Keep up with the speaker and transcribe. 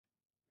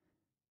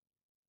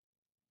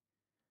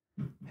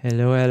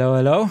Hello, hello,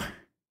 hello.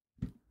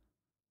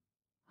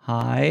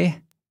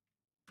 Hi.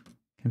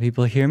 Can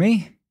people hear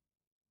me?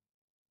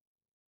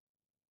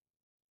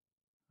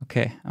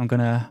 Okay, I'm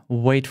gonna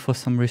wait for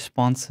some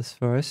responses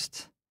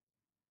first.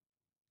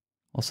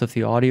 Also, if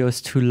the audio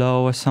is too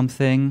low or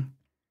something.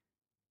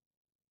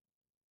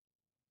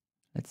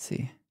 Let's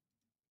see.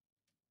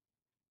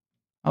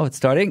 Oh, it's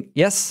starting.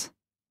 Yes.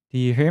 Do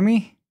you hear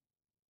me?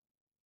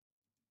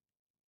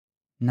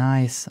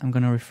 Nice. I'm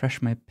gonna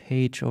refresh my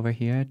page over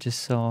here just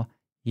so.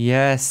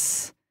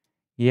 Yes.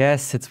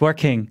 Yes, it's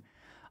working.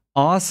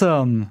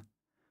 Awesome.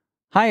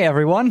 Hi,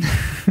 everyone.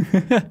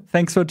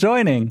 Thanks for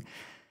joining.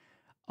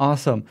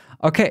 Awesome.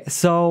 Okay,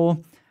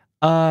 so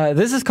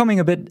this is coming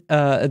a bit.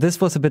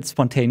 This was a bit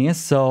spontaneous,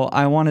 so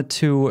I wanted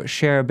to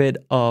share a bit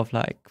of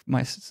like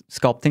my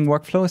sculpting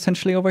workflow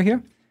essentially over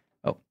here.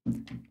 Oh, I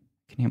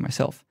can hear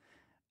myself.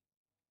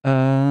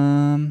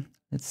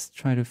 Let's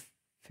try to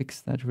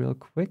fix that real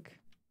quick.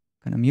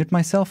 Gonna mute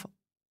myself.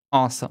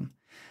 Awesome.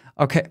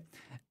 Okay.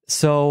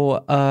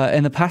 So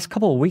in the past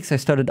couple of weeks, I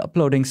started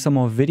uploading some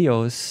more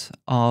videos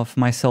of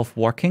myself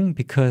working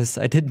because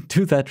I didn't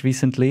do that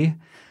recently.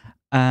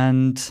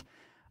 And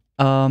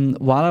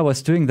while I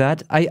was doing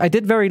that, I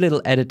did very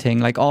little editing.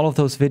 Like all of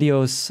those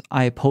videos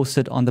I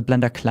posted on the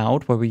Blender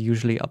Cloud, where we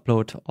usually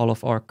upload all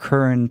of our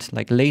current,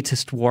 like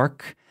latest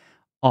work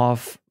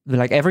of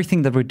like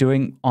everything that we're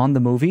doing on the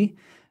movie.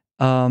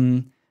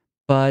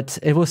 But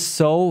it was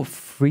so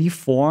free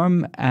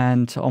form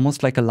and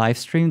almost like a live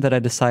stream that I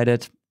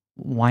decided,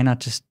 why not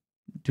just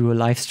do a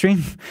live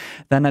stream?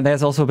 Then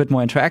there's also a bit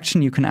more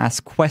interaction. You can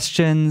ask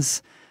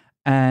questions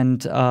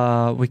and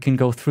we can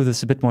go through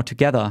this a bit more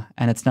together.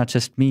 And it's not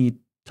just me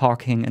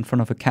talking in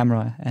front of a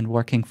camera and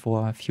working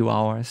for a few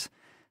hours.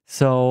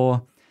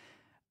 So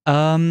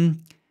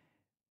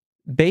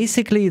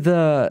basically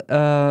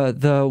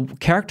the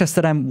characters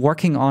that I'm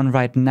working on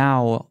right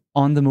now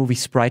on the movie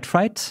Sprite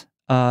Fright,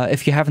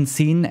 if you haven't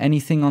seen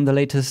anything on the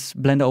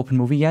latest Blender Open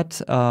Movie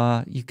yet,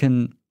 you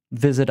can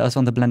visit us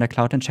on the Blender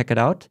Cloud and check it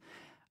out.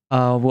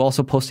 We're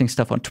also posting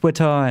stuff on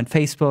Twitter and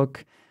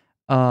Facebook.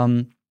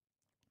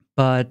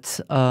 But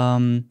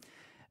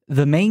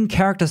the main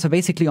characters are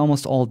basically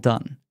almost all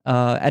done.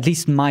 At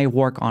least my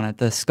work on it,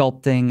 the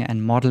sculpting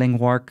and modeling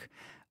work.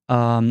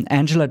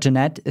 Angela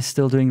Jeanette is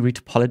still doing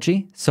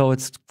retopology, so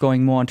it's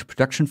going more into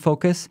production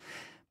focus.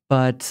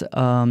 But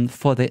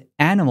for the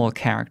animal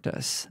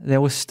characters,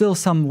 there was still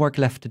some work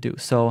left to do.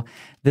 So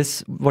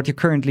what you're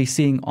currently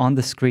seeing on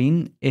the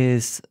screen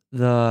is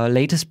the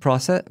latest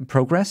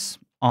progress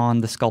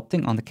on the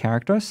sculpting on the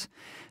characters.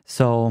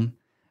 So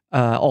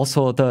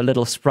also the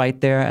little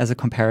sprite there as a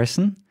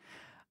comparison.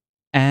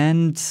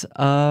 And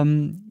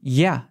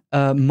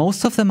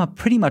most of them are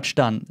pretty much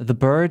done. The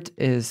bird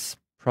is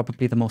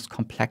probably the most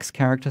complex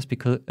character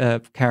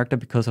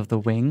because of the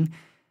wing.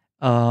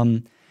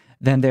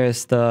 Then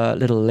there's the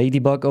little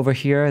ladybug over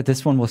here.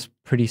 This one was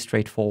pretty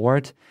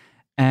straightforward.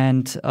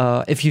 And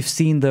if you've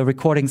seen the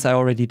recordings I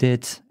already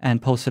did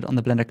and posted on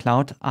the Blender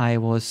Cloud, I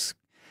was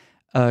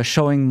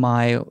showing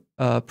my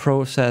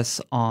process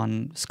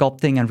on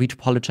sculpting and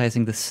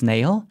retopologizing the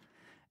snail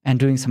and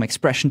doing some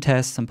expression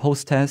tests, some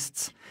post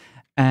tests.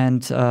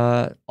 And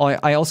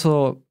I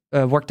also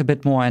worked a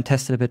bit more and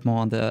tested a bit more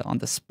on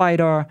the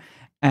spider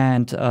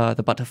and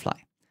the butterfly.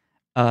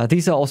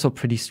 These are also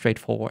pretty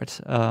straightforward.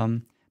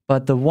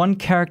 But the one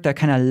character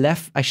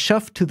I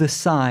shoved to the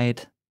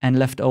side and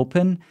left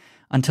open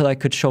until I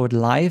could show it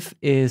live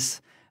is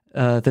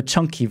the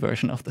chunky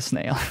version of the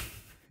snail.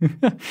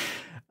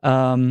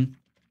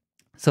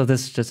 So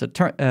this is just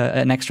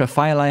an extra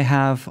file I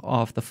have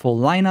of the full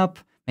lineup,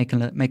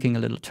 making a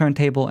little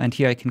turntable, and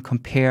here I can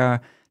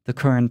compare the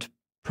current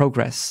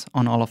progress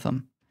on all of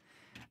them.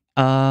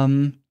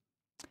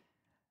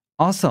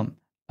 Awesome.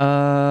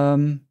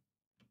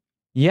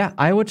 Yeah,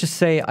 I would just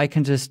say I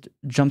can just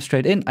jump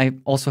straight in. I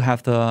also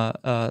have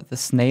the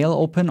snail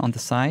open on the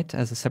side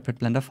as a separate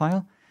Blender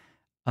file.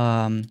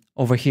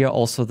 Over here,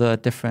 also the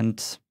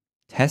different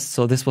tests.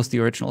 So this was the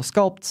original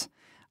sculpt.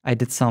 I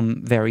did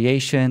some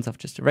variations of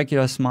just a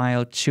regular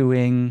smile,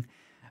 chewing,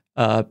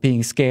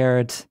 being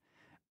scared,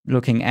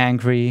 looking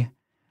angry,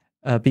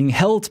 being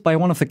held by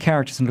one of the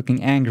characters and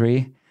looking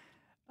angry,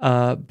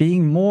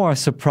 being more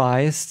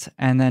surprised,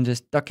 and then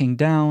just ducking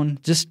down,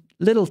 just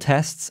little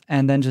tests,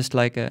 and then just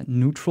like a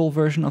neutral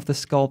version of the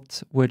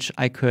sculpt, which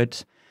I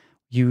could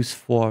use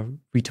for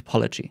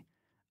retopology.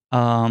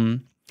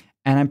 And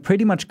I'm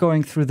pretty much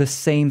going through the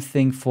same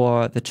thing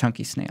for the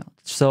chunky snail.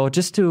 So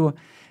just to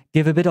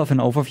give a bit of an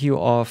overview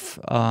of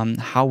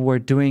how we're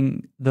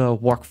doing the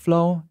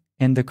workflow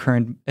in the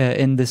current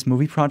in this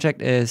movie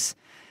project is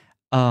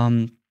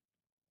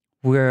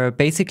we're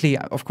basically,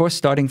 of course,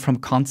 starting from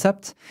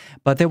concept,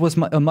 but there was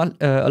a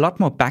lot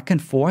more back and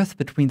forth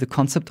between the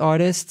concept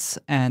artists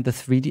and the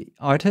 3D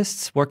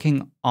artists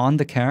working on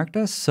the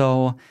characters.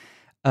 So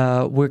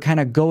we're kind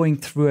of going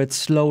through it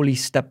slowly,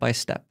 step by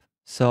step.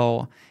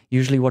 So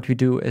usually what we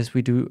do is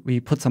we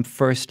put some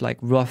first like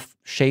rough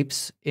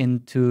shapes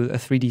into a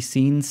 3D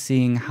scene,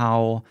 seeing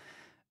how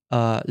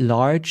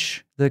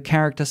large the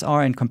characters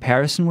are in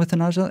comparison with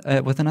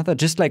another,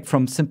 just like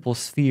from simple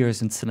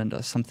spheres and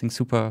cylinders, something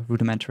super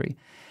rudimentary.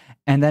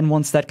 And then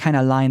once that kind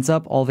of lines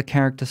up, all the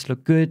characters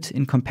look good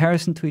in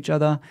comparison to each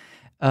other,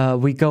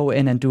 we go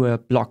in and do a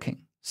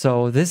blocking.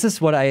 So this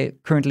is what I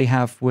currently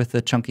have with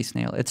the chunky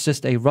snail. It's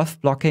just a rough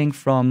blocking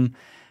from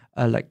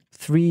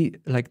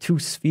two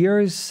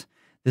spheres.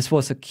 This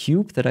was a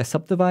cube that I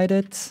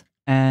subdivided,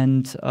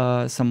 and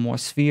some more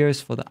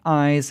spheres for the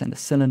eyes and a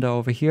cylinder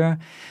over here.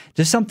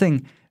 Just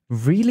something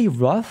really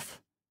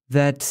rough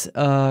that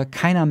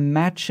kind of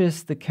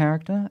matches the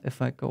character.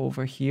 If I go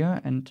over here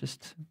and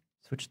just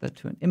switch that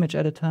to an image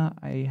editor,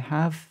 I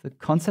have the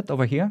concept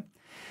over here.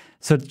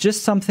 So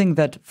just something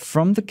that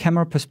from the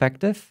camera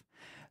perspective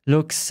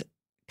looks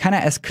kind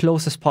of as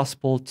close as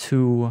possible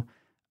to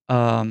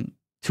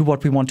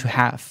what we want to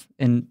have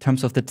in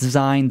terms of the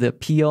design, the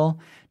appeal,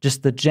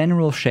 just the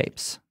general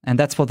shapes. And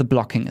that's what the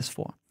blocking is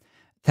for.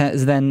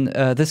 Then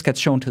this gets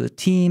shown to the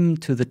team,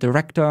 to the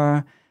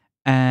director,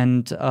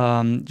 and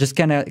just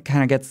kind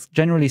of gets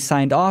generally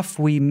signed off.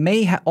 We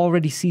may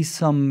already see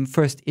some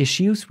first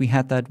issues. We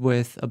had that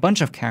with a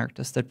bunch of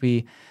characters that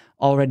we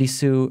already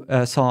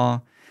saw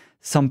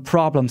some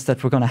problems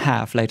that we're going to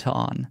have later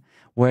on,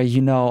 where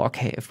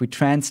okay, if we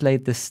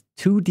translate this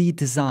 2D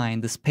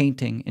design, this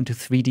painting, into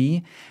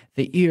 3D,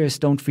 the ears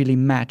don't really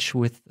match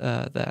with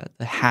the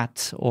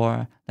hat,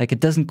 or like it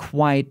doesn't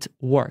quite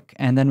work.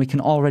 And then we can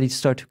already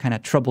start to kind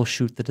of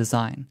troubleshoot the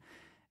design.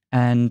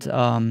 And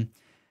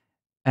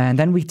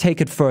then we take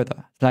it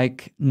further.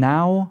 Like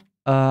now,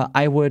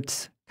 I would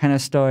kind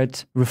of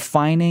start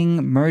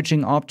refining,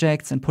 merging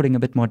objects, and putting a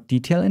bit more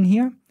detail in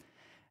here.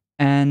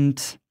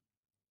 And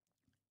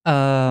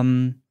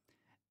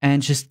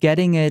just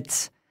getting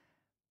it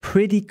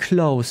pretty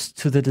close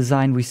to the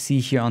design we see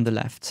here on the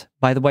left.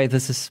 By the way,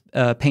 this is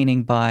a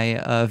painting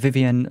by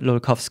Vivian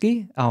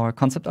Lulkowski, our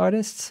concept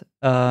artist.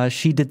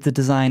 She did the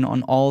design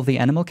on all the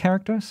animal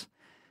characters.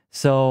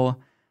 So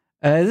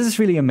this is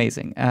really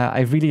amazing.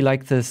 I really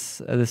like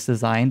this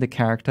design. The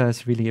character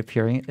is really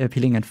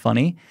appealing and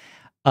funny.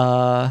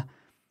 But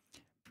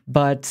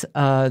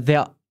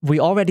we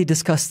already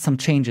discussed some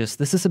changes.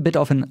 This is a bit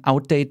of an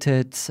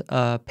outdated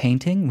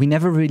painting. We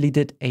never really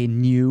did a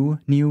new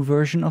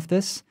version of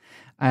this.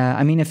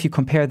 I mean, if you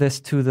compare this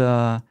to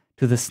the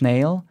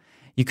snail,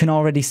 you can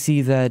already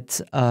see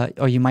that,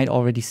 or you might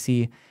already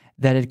see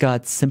that it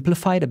got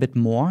simplified a bit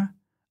more.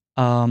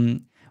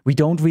 We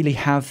don't really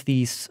have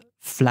these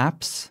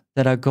flaps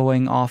that are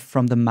going off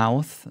from the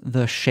mouth.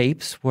 The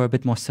shapes were a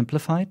bit more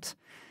simplified.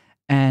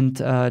 And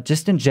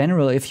just in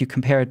general, if you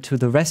compare it to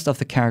the rest of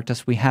the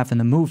characters we have in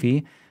the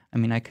movie, I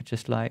mean, I could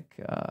just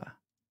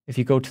if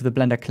you go to the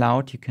Blender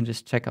Cloud, you can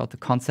just check out the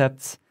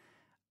concepts.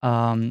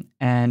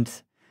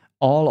 And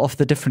all of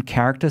the different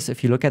characters,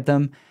 if you look at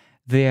them,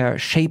 their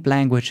shape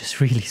language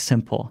is really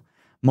simple.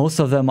 Most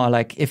of them are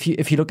like, if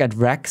you look at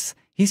Rex,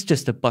 he's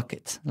just a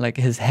bucket. Like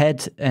his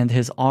head and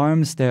his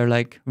arms, they're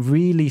like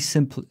really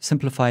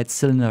simplified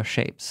cylinder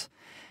shapes.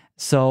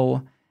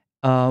 So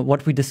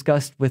what we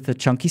discussed with the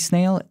chunky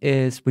snail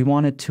is we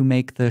wanted to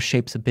make the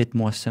shapes a bit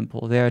more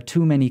simple. There are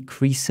too many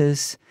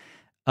creases,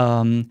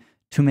 too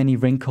many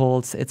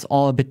wrinkles. It's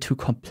all a bit too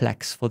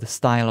complex for the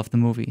style of the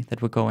movie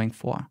that we're going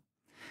for.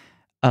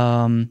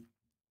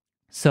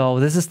 So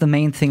this is the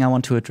main thing I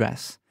want to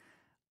address.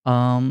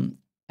 And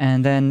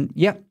then,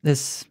 yeah,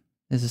 this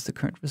is the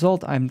current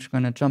result. I'm just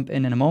going to jump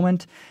in a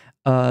moment.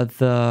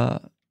 The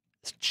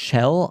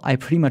shell I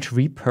pretty much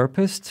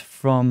repurposed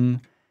from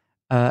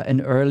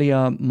an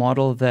earlier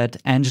model that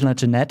Angela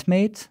Jeanette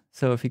made.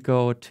 So if you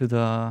go to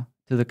the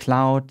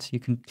cloud, you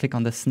can click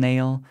on the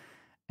snail,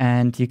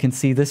 and you can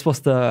see this was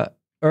the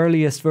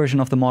earliest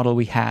version of the model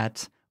we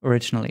had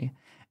originally.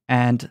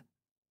 And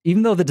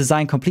even though the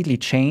design completely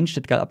changed,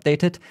 it got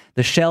updated,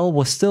 the shell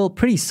was still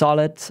pretty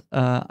solid.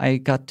 I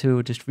got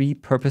to just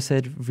repurpose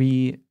it,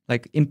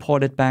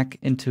 import it back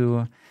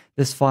into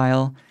this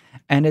file.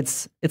 And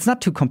it's not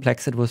too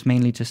complex. It was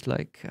mainly just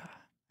I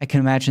can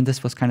imagine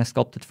this was kind of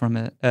sculpted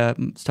from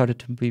started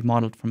to be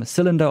modeled from a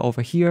cylinder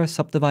over here,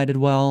 subdivided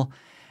well.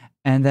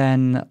 And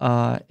then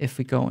if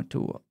we go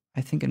into,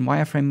 I think in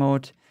wireframe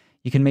mode,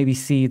 you can maybe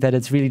see that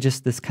it's really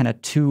just this kind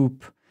of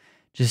tube,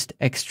 just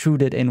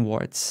extruded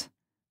inwards.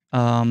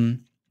 But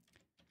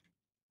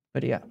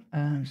yeah,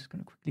 I'm just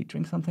gonna quickly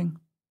drink something.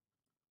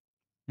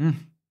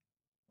 And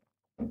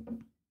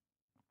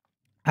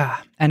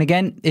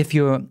again, if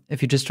you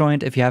just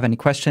joined, if you have any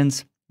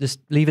questions,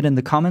 just leave it in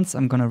the comments.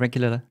 I'm gonna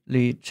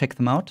regularly check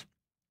them out.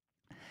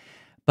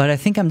 But I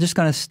think I'm just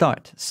gonna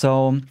start.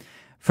 So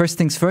first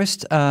things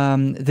first,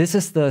 this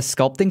is the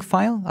sculpting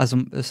file,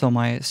 so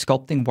my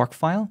sculpting work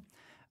file.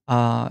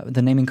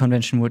 The naming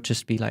convention would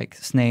just be like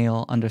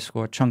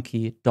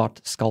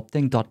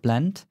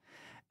snail_chunky.sculpting.blend.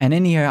 And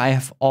in here, I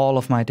have all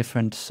of my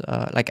different,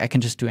 I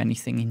can just do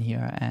anything in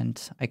here, and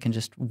I can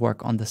just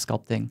work on the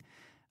sculpting.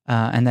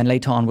 And then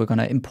later on, we're going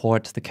to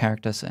import the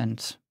characters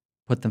and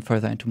put them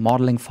further into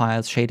modeling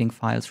files, shading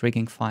files,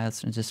 rigging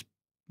files, and just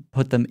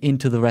put them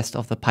into the rest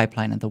of the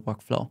pipeline and the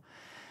workflow.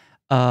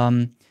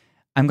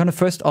 I'm going to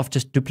first off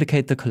just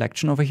duplicate the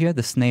collection over here,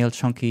 the snail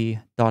chunky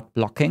dot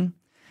blocking,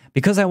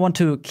 because I want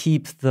to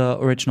keep the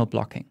original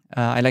blocking.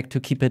 I like to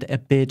keep it a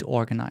bit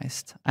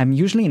organized. I'm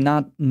usually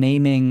not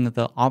renaming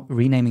the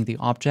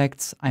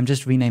objects. I'm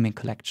just renaming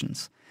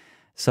collections.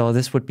 So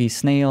this would be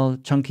snail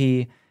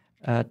chunky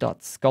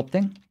dot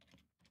sculpting,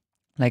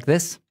 like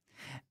this.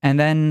 And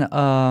then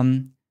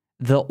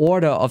the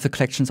order of the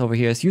collections over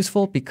here is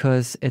useful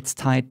because it's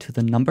tied to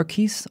the number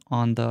keys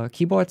on the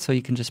keyboard. So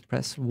you can just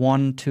press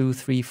 1, 2,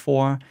 3,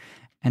 4,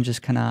 and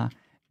just kind of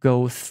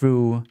go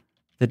through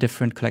the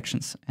different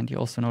collections. And you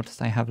also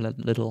notice I have a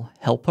little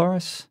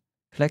helpers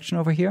collection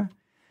over here.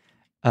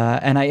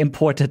 And I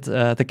imported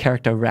the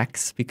character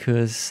Rex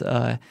because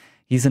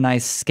he's a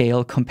nice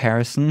scale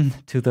comparison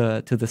to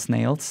the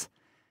snails.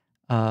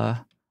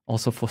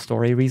 Also for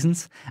story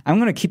reasons. I'm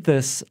going to keep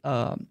this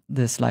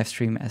this live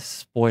stream as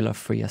spoiler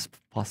free as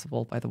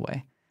possible, by the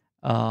way.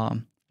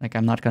 Like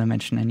I'm not going to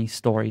mention any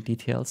story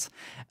details.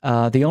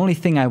 The only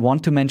thing I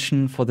want to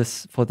mention for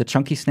the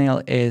chunky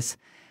snail is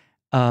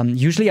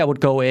usually I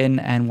would go in,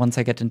 and once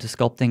I get into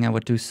sculpting, I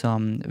would do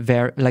some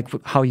like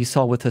how you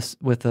saw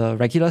with a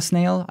regular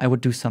snail. I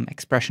would do some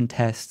expression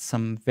tests,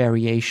 some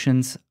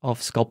variations of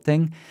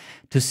sculpting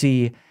to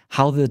see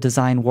how the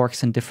design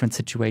works in different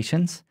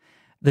situations.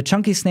 The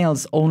chunky snail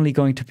is only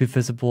going to be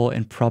visible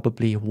in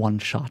probably one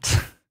shot.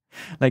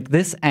 Like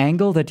this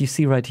angle that you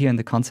see right here in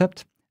the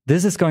concept,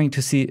 this is going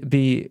to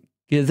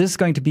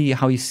be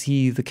how you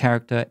see the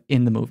character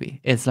in the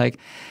movie. It's like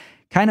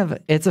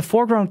it's a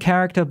foreground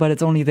character, but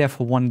it's only there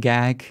for one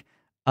gag.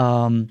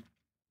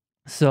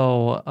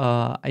 So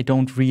I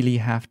don't really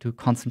have to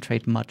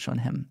concentrate much on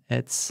him.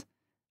 It's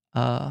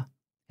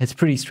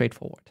pretty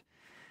straightforward.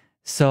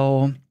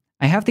 So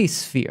I have these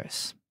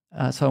spheres.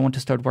 So I want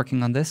to start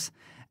working on this.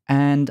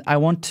 And I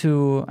want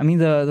to,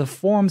 the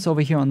forms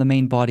over here on the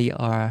main body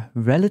are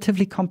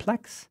relatively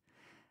complex.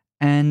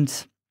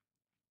 And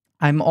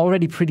I'm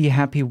already pretty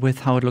happy with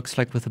how it looks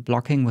like with the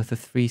blocking, with the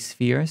 3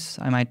 spheres.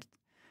 I might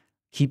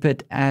keep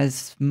it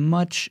as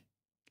much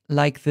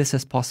like this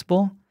as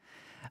possible.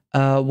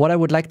 What I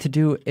would like to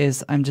do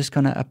is I'm just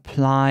going to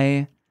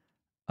apply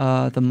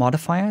the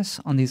modifiers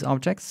on these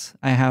objects.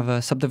 I have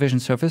a subdivision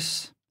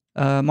surface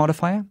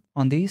modifier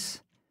on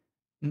these.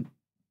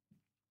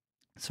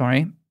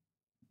 Sorry.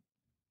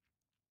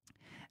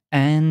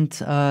 And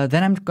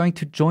then I'm going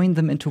to join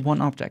them into one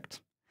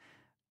object.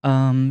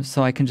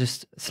 So I can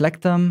just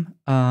select them.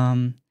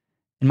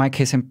 In my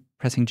case, I'm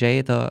pressing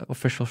J. The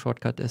official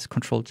shortcut is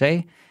Control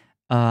J.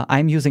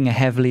 I'm using a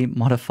heavily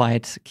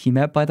modified key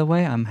map, by the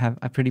way.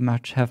 I pretty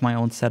much have my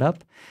own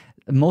setup.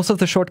 Most of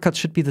the shortcuts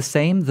should be the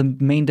same. The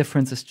main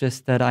difference is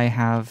just that I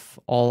have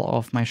all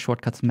of my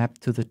shortcuts mapped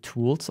to the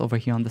tools over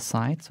here on the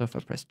side. So if I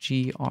press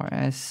G, R,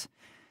 S,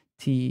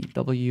 T,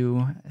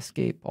 W,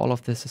 escape, all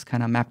of this is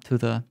kind of mapped to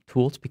the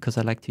tools because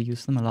I like to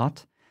use them a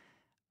lot.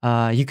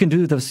 You can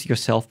do this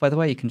yourself, by the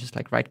way. You can just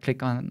like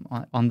right-click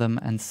on them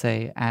and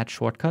say add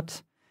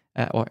shortcut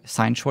or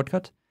assign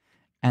shortcut,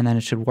 and then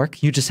it should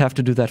work. You just have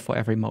to do that for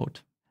every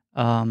mode.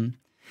 But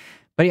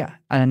yeah,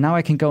 now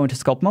I can go into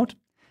sculpt mode,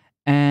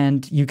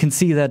 and you can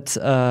see that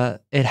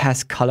it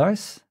has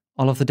colors,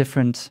 all of the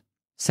different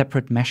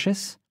separate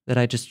meshes that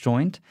I just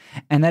joined.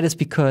 And that is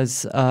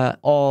because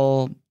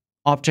all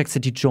objects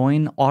that you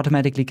join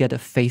automatically get a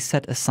face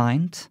set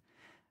assigned.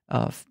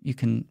 You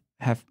can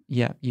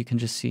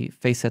just see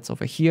face sets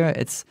over here.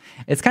 It's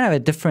kind of a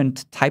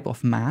different type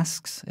of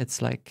masks.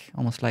 It's like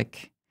almost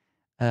like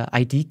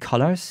ID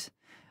colors.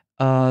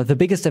 The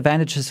biggest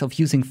advantages of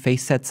using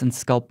face sets in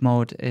sculpt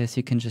mode is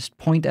you can just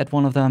point at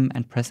one of them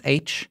and press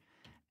H,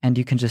 and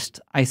you can just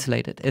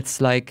isolate it.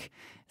 It's like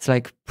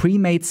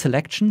pre-made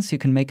selections you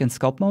can make in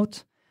sculpt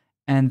mode,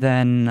 and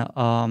then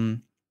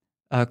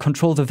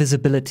control the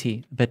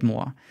visibility a bit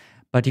more.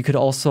 But you could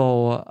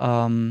also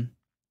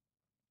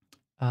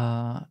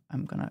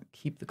I'm gonna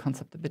keep the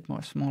concept a bit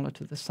more smaller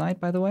to the side,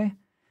 by the way.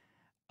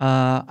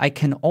 What I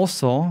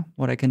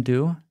can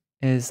do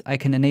is I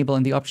can enable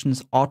in the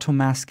options auto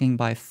masking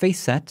by face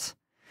set.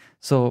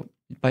 So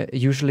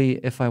usually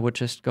if I would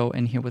just go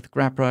in here with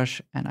grab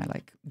brush and I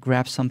like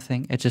grab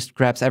something, it just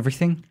grabs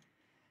everything.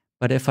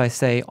 But if I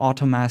say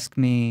auto mask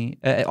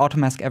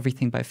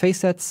everything by face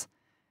sets,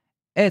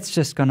 it's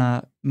just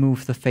gonna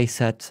move the face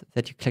set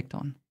that you clicked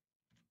on.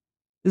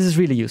 This is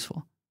really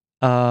useful.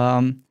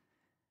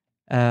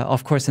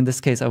 Of course, in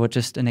this case, I would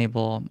just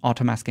enable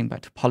auto masking by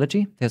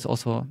topology. There's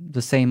also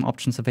the same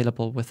options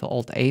available with the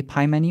Alt-A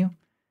pie menu.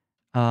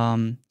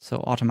 So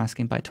auto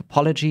masking by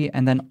topology,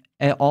 and then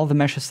all the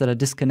meshes that are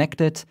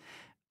disconnected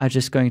are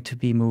just going to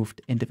be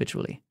moved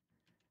individually.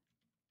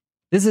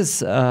 This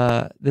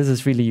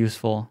is really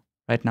useful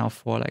right now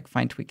for like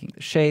fine tweaking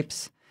the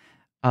shapes.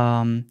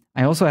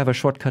 I also have a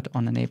shortcut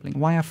on enabling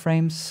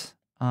wireframes,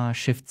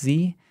 Shift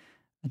Z,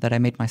 that I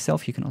made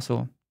myself. You can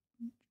also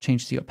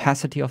change the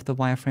opacity of the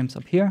wireframes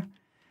up here.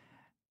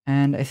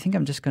 And I think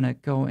I'm just gonna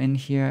go in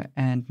here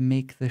and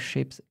make the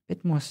shapes a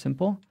bit more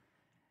simple.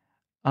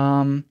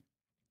 I'm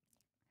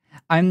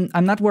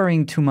not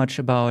worrying too much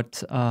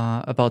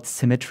about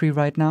symmetry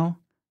right now.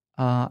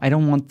 I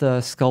don't want the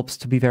sculpts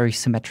to be very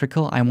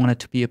symmetrical. I want it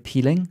to be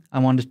appealing. I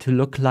want it to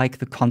look like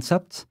the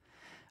concept.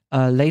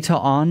 Later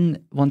on,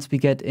 once we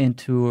get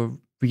into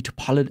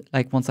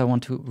once I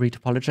want to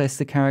retopologize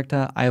the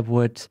character, I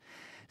would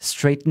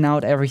straighten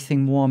out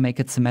everything more, make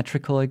it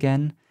symmetrical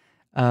again.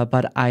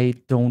 But I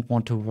don't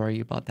want to worry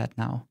about that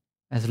now.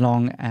 As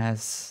long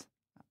as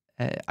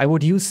I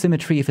would use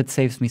symmetry if it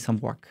saves me some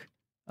work.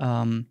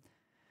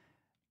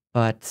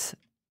 But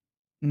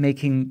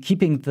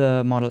keeping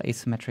the model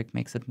asymmetric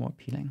makes it more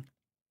appealing.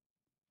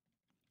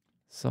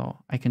 So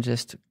I can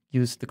just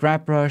use the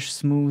grab brush,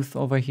 smooth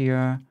over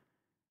here.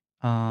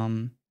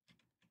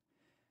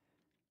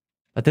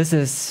 But this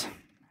is,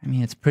 I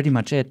mean, it's pretty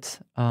much it.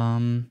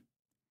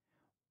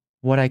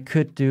 What I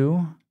could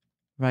do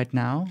right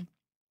now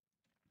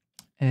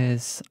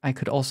is I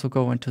could also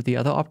go into the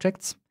other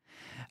objects.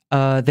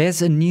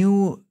 There's a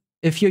new,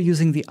 if you're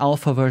using the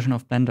alpha version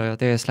of Blender,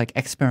 there's like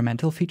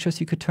experimental features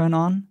you could turn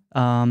on.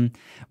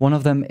 One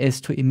of them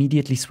is to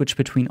immediately switch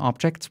between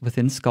objects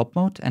within sculpt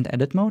mode and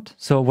edit mode.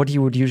 So what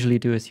you would usually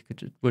do is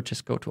would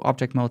just go to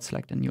object mode,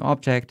 select a new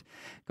object,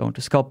 go into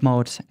sculpt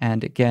mode.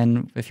 And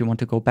again, if you want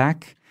to go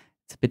back,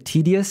 it's a bit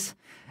tedious.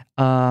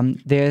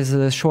 There's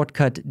a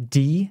shortcut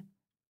D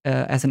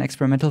as an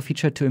experimental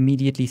feature to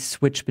immediately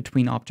switch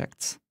between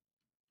objects.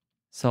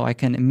 So I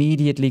can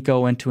immediately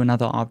go into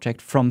another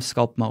object from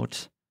sculpt mode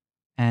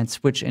and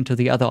switch into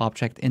the other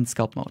object in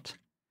sculpt mode.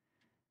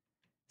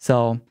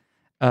 So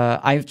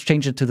I've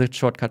changed it to the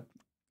shortcut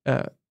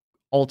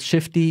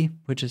Alt-Shift-D,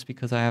 which is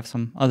because I have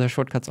some other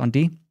shortcuts on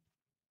D.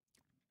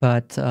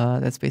 But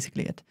that's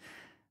basically it.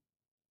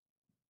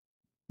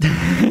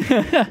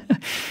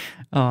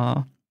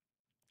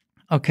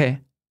 Okay,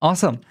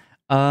 awesome.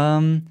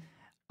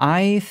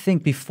 I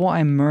think before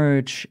I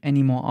merge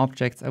any more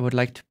objects, I would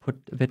like to put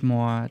a bit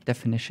more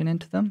definition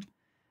into them.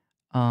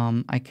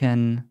 I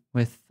can,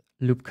 with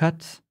loop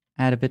cut,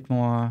 add a bit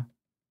more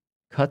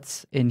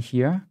cuts in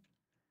here,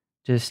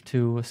 just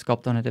to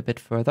sculpt on it a bit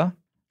further.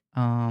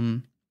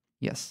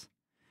 Yes.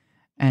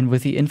 And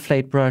with the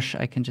inflate brush,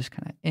 I can just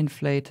kind of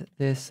inflate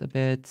this a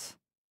bit.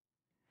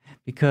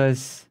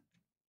 Because,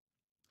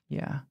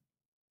 yeah.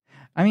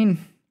 I mean,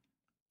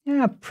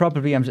 yeah,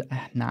 probably I'm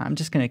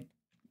just going to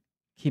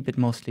keep it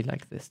mostly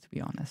like this, to be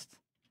honest.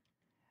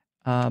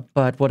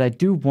 But what I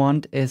do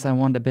want is I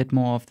want a bit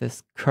more of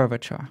this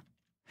curvature.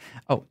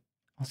 Oh,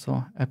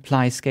 also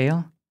apply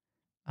scale.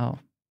 Oh,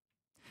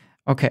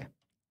 okay.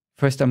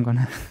 First, I'm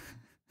gonna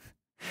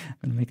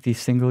make these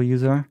single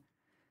user.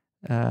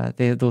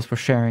 Those were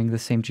sharing the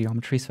same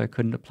geometry, so I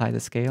couldn't apply the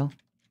scale.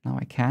 Now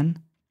I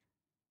can.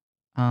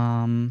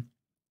 I'm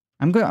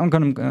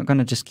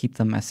gonna just keep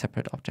them as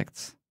separate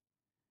objects.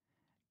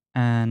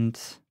 And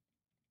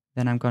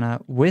then I'm gonna,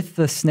 with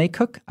the snake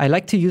hook, I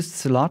like to use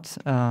this a lot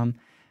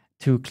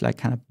to like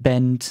kind of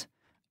bend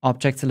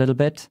objects a little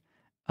bit.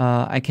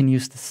 I can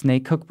use the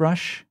snake hook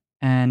brush,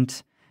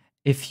 and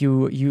if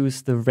you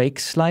use the rake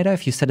slider,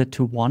 if you set it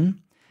to 1,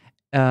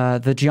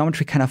 the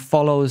geometry kind of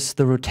follows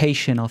the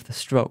rotation of the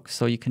stroke.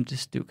 So you can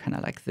just do kind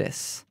of like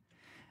this.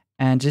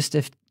 And just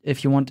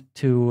if you want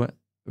to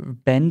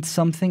bend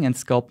something in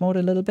sculpt mode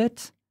a little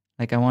bit,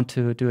 like I want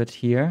to do it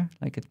here,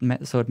 like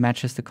so it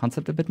matches the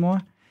concept a bit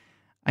more,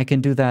 I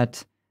can do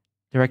that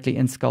directly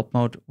in sculpt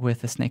mode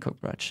with the snake hook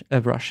brush.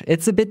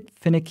 It's a bit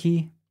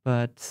finicky,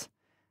 but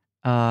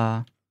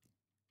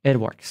it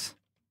works.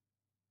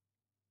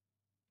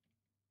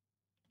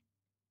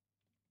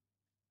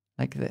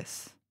 Like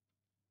this.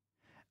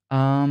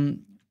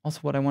 Also,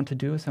 what I want to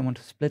do is I want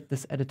to split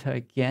this editor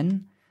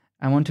again.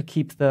 I want to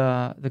keep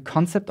the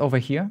concept over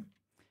here.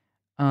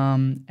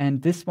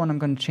 And this one I'm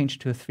going to change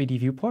to a 3D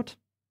viewport.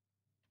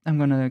 I'm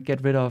going to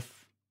get rid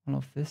of all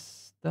of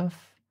this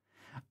stuff.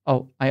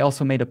 Oh, I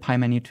also made a pie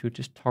menu to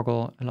just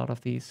toggle a lot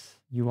of these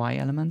UI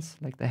elements,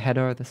 like the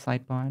header, the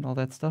sidebar, and all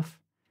that stuff.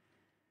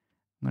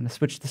 I'm going to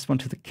switch this one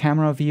to the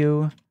camera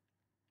view.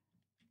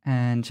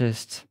 And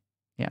just,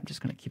 yeah, I'm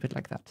just going to keep it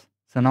like that.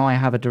 So now I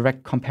have a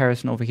direct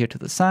comparison over here to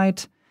the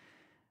side.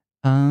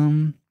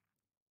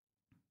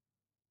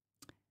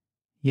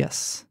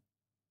 Yes.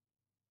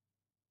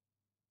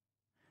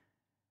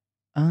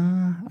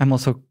 I'm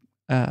also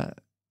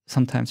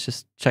sometimes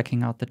just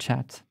checking out the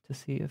chat to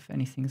see if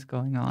anything's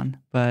going on.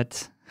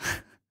 But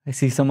I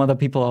see some other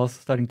people also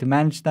starting to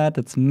manage that.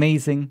 It's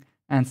amazing,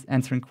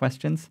 answering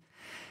questions.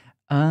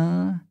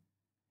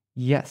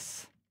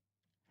 Yes.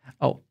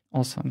 Oh,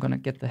 also, I'm going to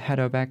get the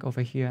header back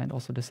over here and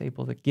also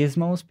disable the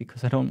gizmos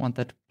because I don't want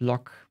that to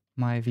block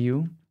my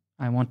view.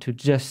 I want to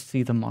just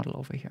see the model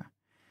over here.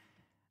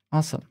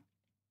 Awesome.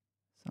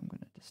 So I'm going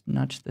to just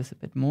nudge this a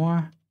bit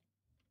more.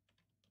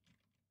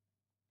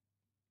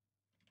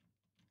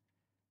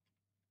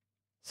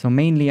 So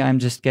mainly I'm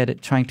just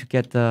trying to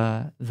get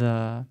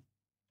the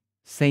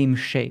same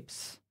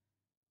shapes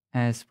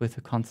as with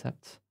the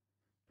concept,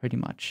 pretty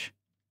much.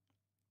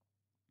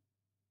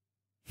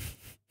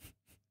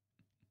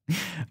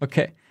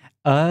 Okay.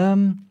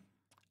 I'm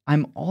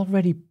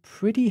already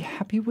pretty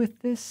happy with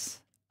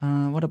this.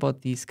 What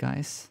about these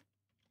guys?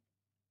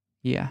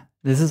 Yeah,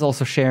 This is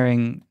also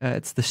sharing,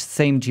 it's the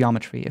same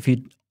geometry. If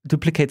you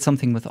duplicate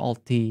something with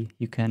Alt-D,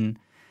 you can,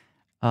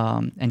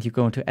 and you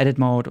go into edit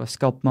mode or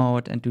sculpt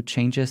mode and do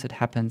changes, it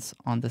happens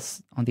on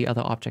the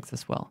other objects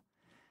as well.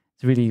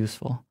 It's really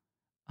useful.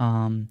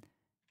 Oh,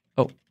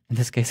 in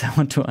this case, I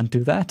want to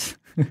undo that.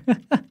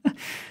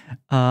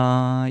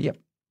 Yep.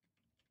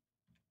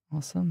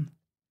 Awesome.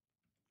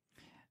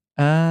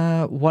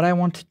 What I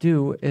want to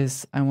do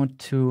is I want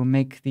to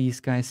make these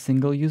guys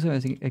single user.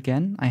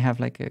 Again, I have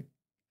like a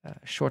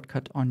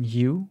shortcut on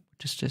U,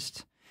 which is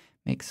just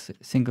makes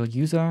single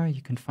user.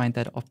 You can find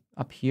that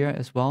up here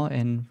as well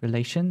in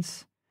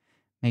relations.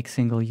 Make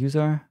single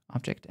user,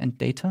 object and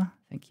data.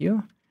 Thank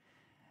you.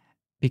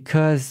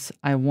 Because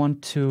I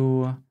want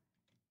to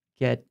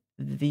get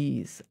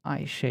these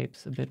eye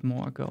shapes a bit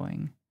more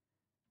going.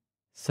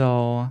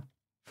 So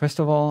first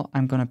of all,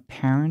 I'm going to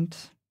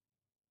parent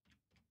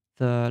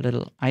the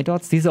little eye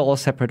dots. These are all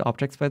separate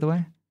objects, by the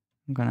way.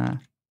 I'm going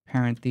to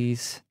parent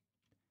these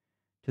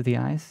to the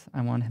eyes.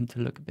 I want him to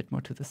look a bit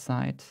more to the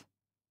side.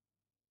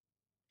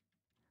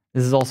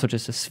 This is also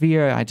just a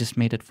sphere. I just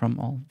made it from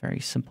all very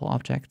simple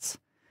objects.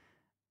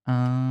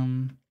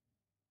 And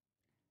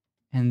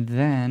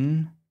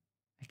then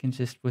I can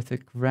just, with a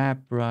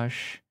grab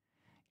brush,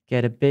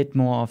 get a bit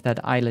more of that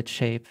eyelid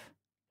shape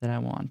that I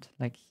want.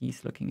 Like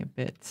he's looking a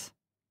bit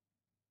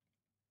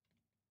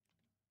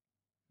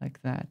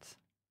like that.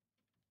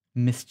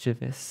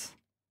 Mischievous.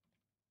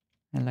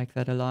 I like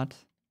that a lot.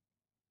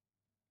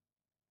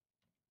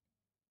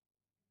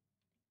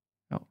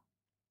 Oh.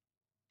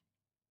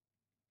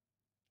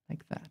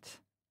 Like that.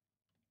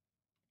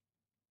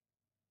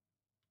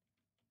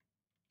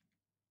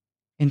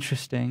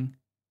 Interesting.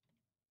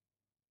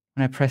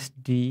 When I press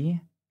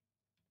D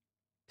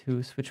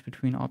to switch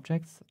between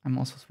objects, I'm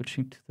also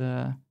switching to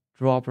the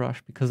draw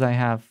brush because I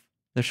have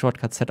the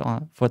shortcut set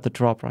on for the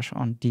draw brush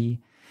on D.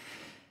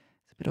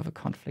 There's a bit of a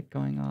conflict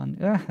going on.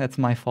 Yeah, that's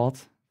my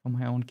fault for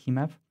my own key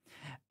map.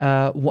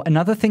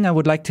 Another thing I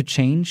would like to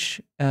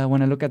change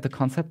when I look at the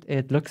concept,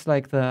 it looks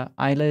like the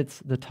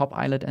eyelids, the top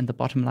eyelid and the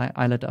bottom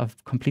eyelid are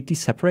completely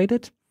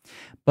separated.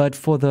 But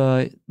for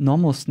the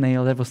normal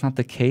snail, that was not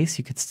the case.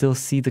 You could still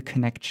see the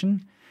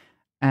connection.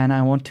 And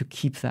I want to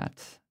keep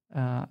that.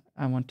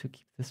 I want to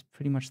keep this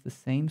pretty much the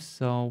same.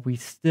 So we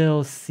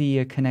still see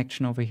a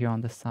connection over here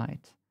on the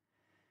side.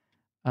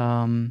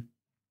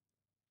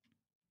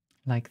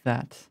 Like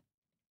that.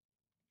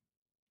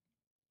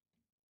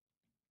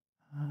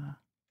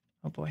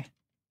 Oh boy.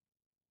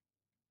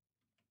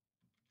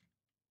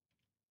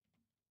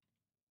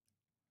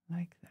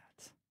 Like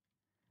that.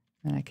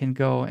 And I can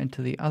go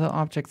into the other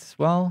objects as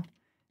well,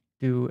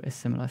 do a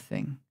similar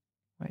thing.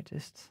 I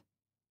just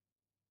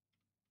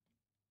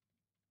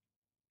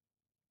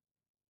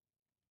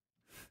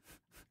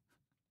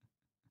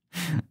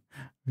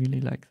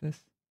really like this.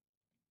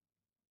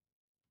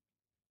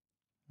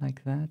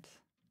 Like that.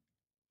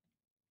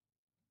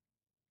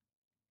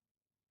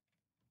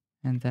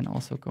 And then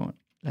also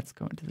let's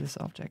go into this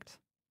object.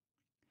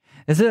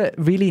 It's a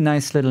really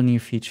nice little new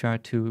feature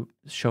to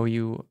show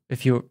you,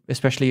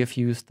 especially if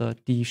you use the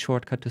D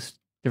shortcut to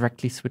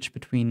directly switch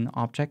between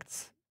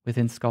objects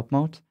within sculpt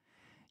mode.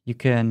 You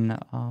can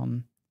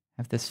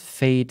have this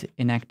fade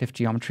inactive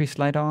geometry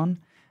slider on.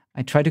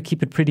 I try to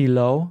keep it pretty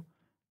low,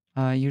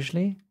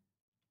 usually.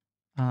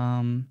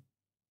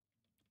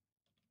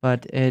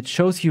 But it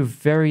shows you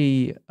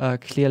very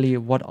clearly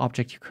what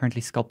object you're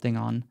currently sculpting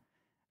on.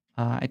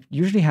 I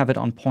usually have it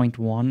on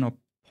 0.1 or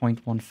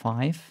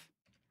 0.15.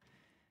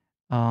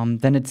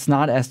 Then it's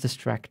not as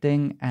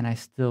distracting, and I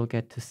still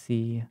get to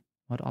see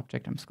what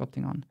object I'm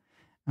sculpting on.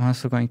 I'm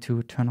also going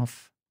to turn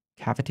off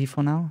cavity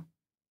for now,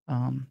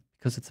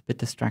 because it's a bit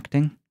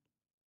distracting.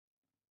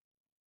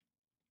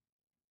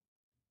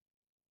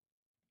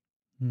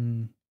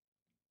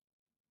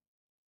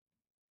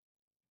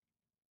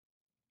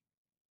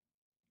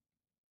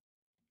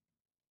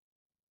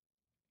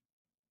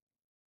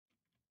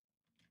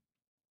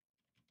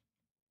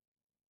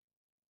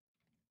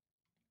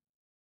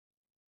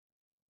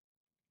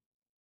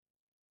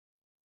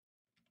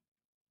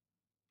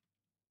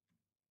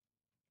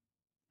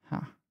 Huh.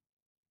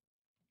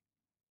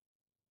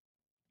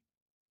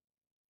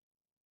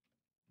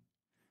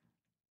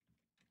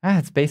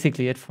 That's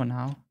basically it for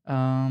now.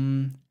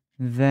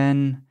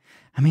 Then,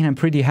 I mean, I'm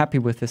pretty happy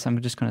with this.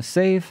 I'm just going to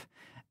save.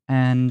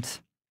 And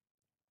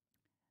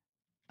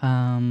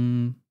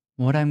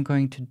what I'm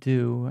going to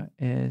do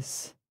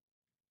is,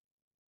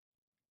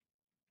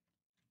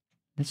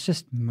 let's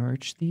just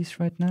merge these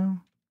right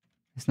now.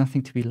 There's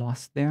nothing to be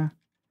lost there.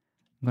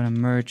 I'm going to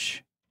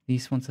merge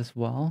these ones as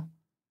well.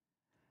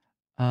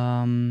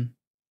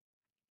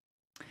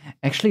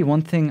 Actually,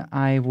 one thing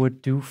I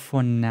would do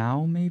for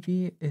now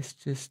maybe is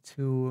just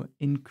to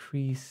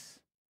increase.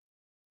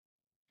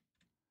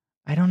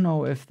 I don't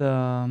know if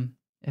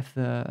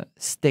the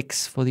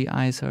sticks for the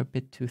eyes are a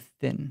bit too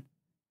thin.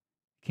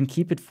 I can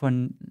keep it for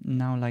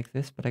now like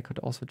this, but I could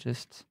also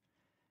just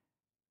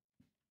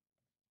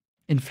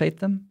inflate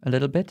them a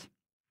little bit.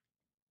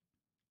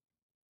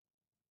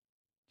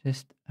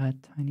 Just a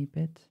tiny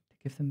bit to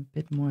give them a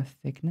bit more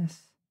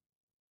thickness.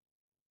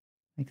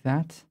 Like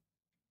that.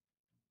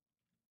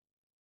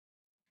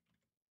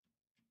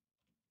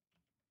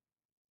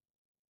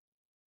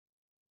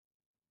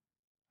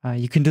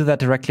 You can do that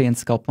directly in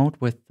sculpt mode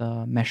with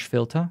the mesh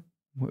filter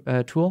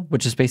tool,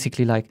 which is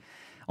basically like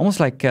almost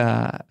like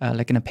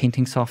in a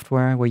painting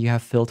software where you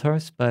have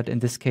filters, but in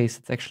this case,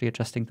 it's actually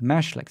adjusting the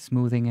mesh, like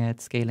smoothing it,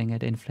 scaling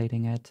it,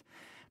 inflating it,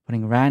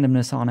 putting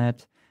randomness on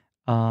it,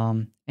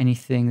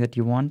 anything that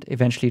you want.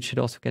 Eventually, it should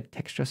also get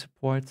texture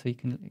support, so you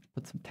can like,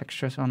 put some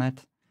textures on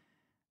it.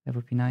 That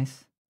would be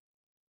nice.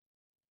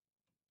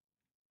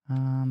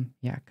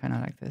 Yeah, kind of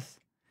like this.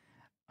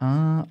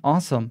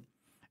 Awesome.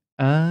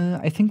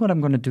 I think what I'm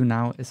going to do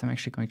now is I'm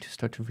actually going to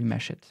start to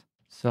remesh it.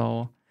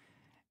 So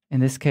in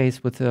this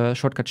case, with the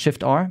shortcut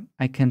Shift-R,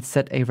 I can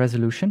set a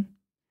resolution.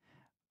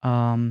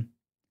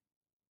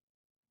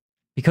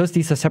 Because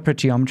these are separate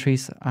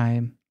geometries,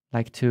 I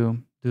like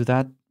to do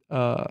that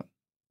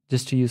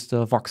just to use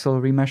the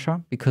voxel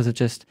remesher, because it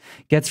just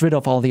gets rid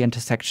of all the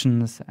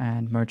intersections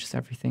and merges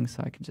everything.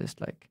 So I can just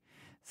like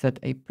set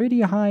a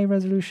pretty high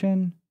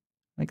resolution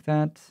like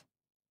that,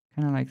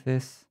 kind of like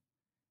this.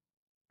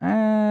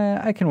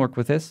 I can work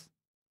with this.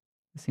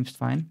 It seems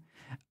fine.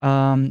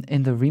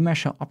 In the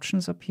remesher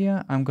options up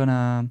here, I'm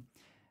gonna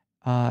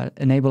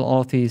enable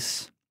all of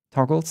these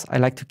toggles. I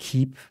like to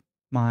keep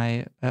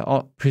my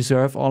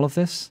preserve all of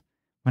this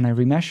when I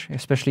remesh,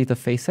 especially the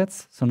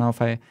facets. So now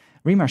if I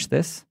remesh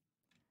this,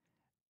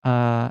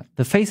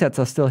 the facets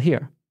are still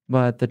here,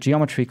 but the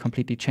geometry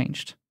completely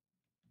changed.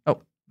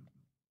 Oh,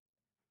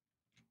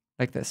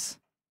 like this.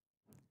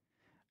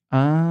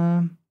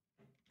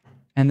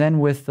 And then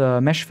with the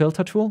mesh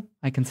filter tool,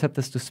 I can set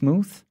this to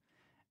smooth,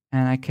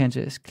 and I can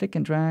just click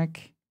and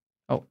drag.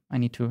 Oh, I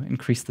need to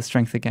increase the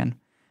strength again.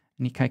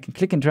 And I can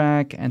click and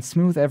drag and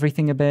smooth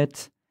everything a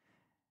bit,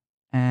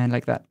 and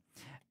like that.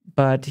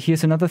 But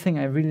here's another thing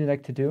I really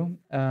like to do.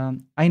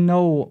 I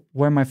know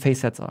where my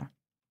facets are.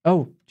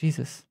 Oh,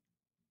 Jesus.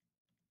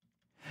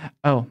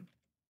 Oh.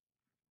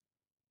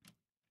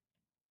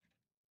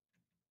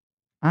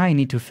 I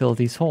need to fill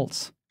these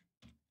holes.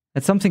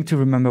 That's something to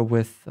remember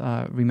with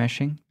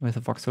remeshing, with a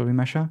voxel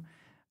remesher.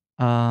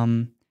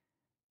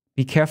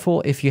 Be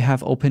careful if you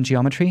have open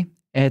geometry.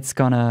 It's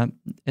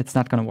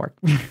not gonna work.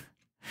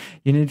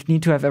 You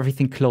need to have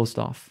everything closed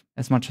off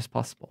as much as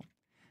possible.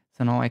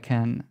 So now I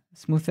can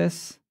smooth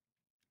this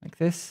like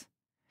this,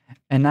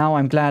 and now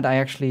I'm glad I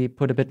actually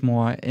put a bit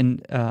more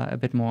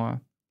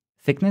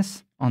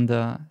thickness on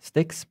the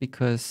sticks,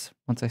 because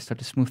once I start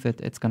to smooth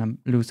it, it's gonna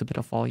lose a bit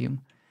of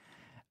volume.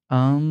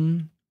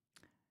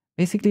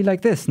 Basically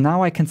like this.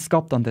 Now I can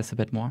sculpt on this a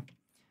bit more.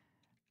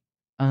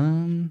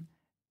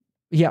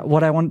 Yeah,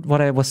 what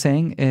I was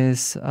saying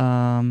is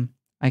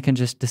I can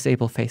just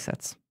disable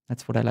facets.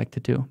 That's what I like to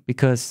do,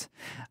 because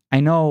I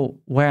know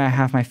where I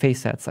have my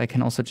facets. I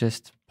can also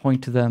just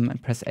point to them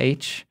and press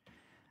H.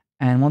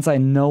 And once I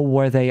know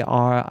where they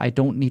are, I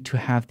don't need to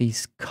have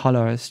these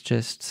colors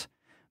just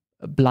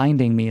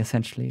blinding me,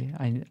 essentially.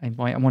 I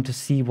want to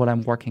see what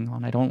I'm working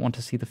on. I don't want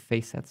to see the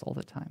facets all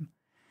the time.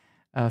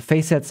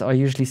 Facets are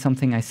usually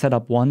something I set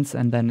up once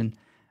and then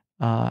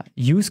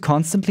use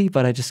constantly,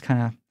 but I just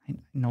kind of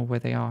know where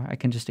they are. I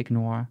can just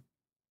ignore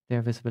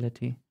their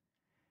visibility.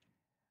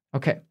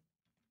 Okay.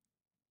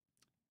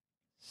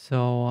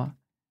 So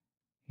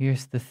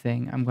here's the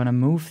thing. I'm going to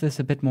move this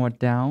a bit more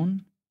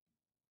down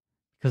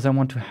because I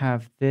want to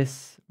have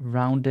this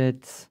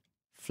rounded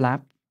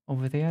flap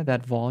over there,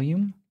 that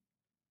volume.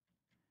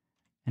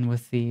 And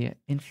with the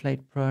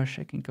inflate brush,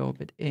 I can go a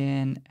bit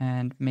in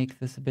and make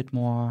this a bit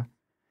more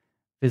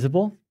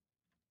visible.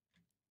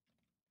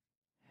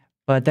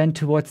 But then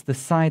towards the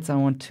sides, I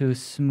want to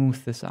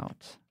smooth this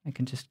out. I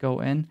can just go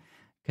in,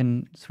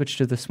 can switch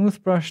to the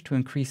smooth brush to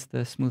increase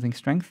the smoothing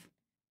strength,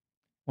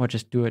 or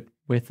just do it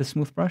with the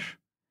smooth brush.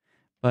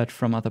 But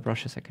from other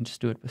brushes, I can just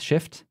do it with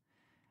Shift.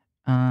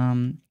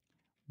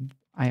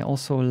 I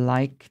also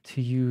like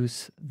to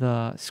use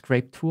the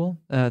scrape tool,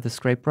 the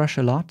scrape brush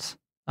a lot,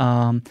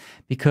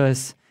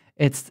 because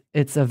it's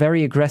a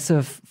very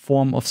aggressive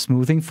form of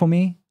smoothing for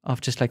me, of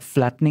just like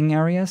flattening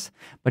areas,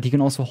 but you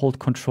can also hold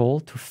control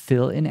to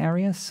fill in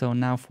areas. So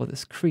now for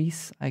this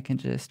crease, I can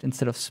just,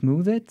 instead of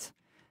smooth it,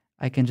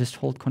 I can just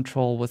hold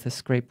control with a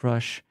scrape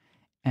brush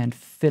and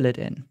fill it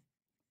in,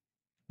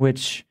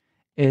 which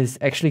is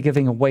actually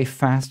giving a way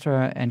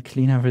faster and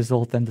cleaner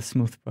result than the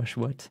smooth brush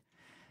would.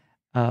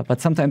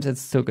 But sometimes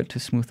it's still good to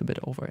smooth a bit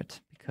over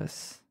it,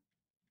 because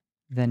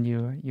then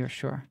you're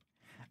sure.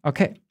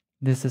 Okay,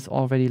 this is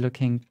already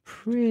looking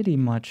pretty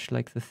much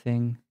like the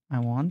thing I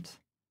want.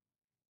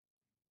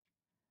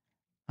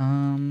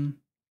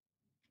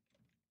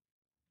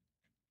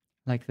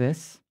 Like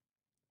this.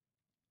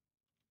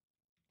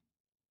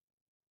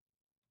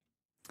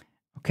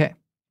 Okay.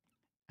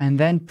 And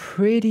then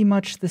pretty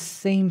much the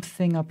same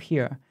thing up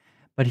here.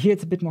 But here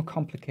it's a bit more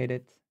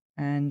complicated.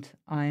 And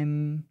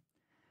I'm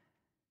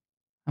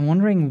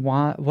wondering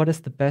what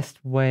is the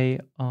best way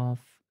of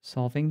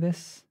solving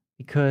this?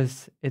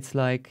 Because it's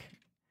like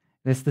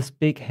there's this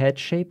big head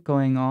shape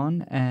going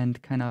on,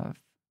 and kind of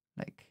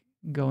like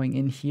going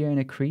in here in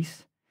a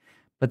crease.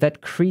 But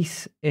that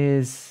crease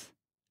is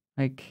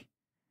like,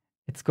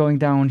 it's going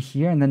down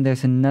here, and then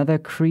there's another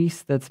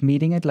crease that's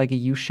meeting it like a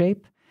U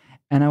shape.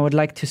 And I would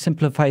like to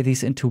simplify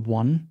these into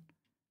one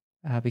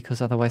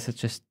because otherwise it's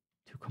just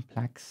too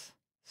complex.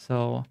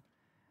 So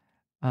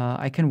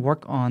I can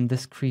work on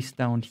this crease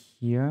down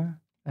here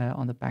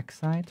on the back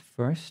side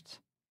first,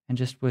 and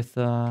just with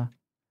you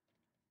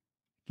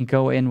can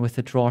go in with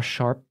the draw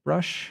sharp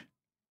brush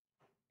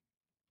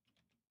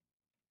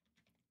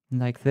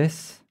like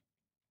this.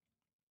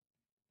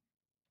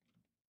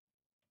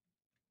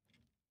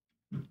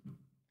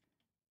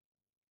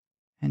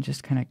 And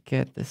just kind of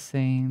get the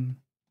same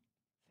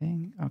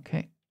thing.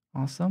 Okay,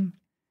 awesome.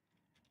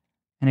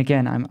 And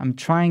again, I'm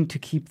trying to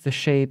keep the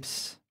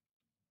shapes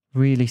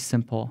really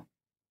simple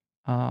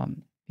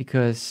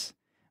because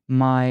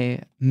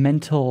my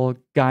mental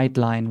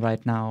guideline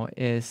right now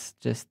is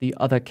just the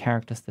other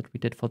characters that we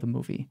did for the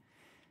movie.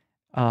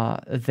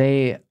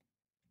 They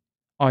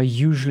are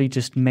usually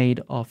just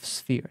made of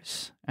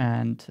spheres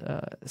and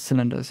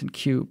cylinders and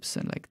cubes,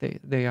 and like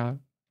they are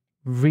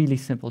really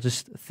simple.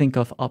 Just think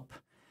of Up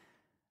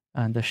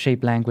and the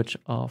shape language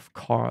of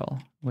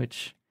Carl,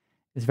 which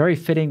is very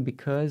fitting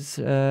because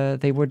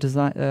they were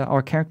designed.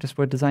 Our characters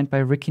were designed by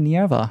Ricky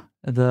Nierva,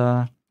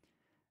 the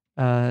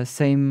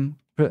same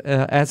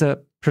as a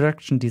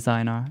production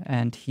designer,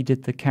 and he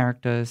did the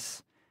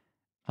characters.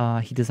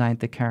 He designed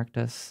the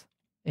characters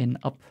in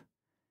Up,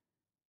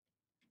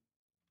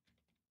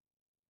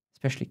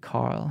 especially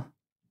Carl,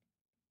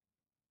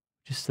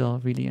 which is still a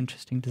really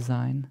interesting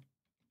design.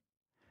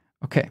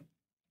 Okay,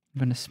 I'm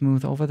gonna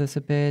smooth over this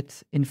a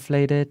bit,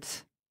 inflate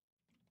it.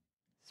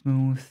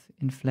 Smooth,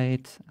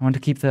 inflate. I want to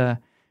keep the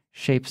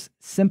shapes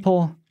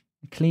simple,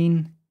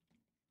 clean.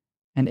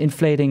 And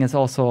inflating is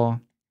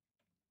also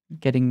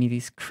getting me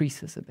these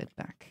creases a bit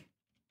back.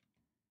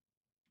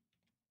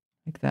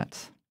 Like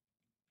that.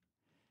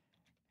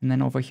 And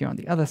then over here on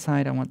the other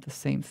side, I want the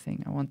same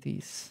thing. I want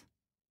these.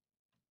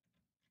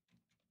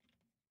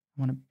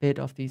 I want a bit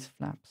of these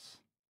flaps.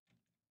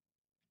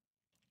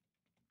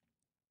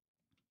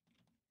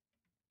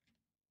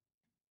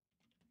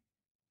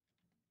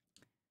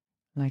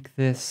 Like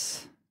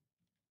this.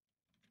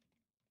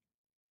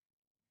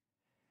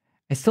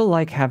 I still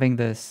like having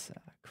this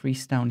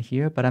crease down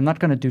here, but I'm not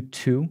going to do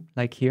two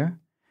like here,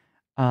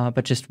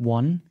 but just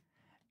one.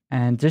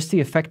 And just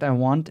the effect I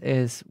want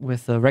is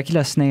with the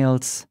regular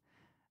snails,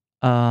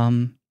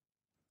 it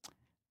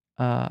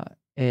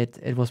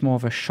was more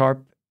of a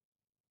sharp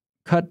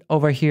cut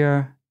over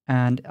here.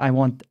 And I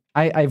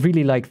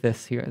really like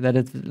this here, that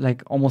it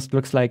like almost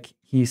looks like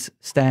he's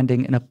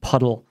standing in a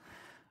puddle.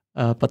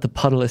 But the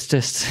puddle is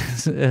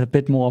just a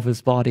bit more of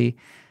his body.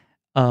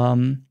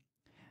 Oh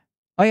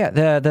yeah,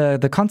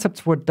 the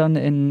concepts were done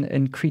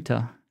in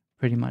Krita,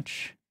 pretty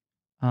much.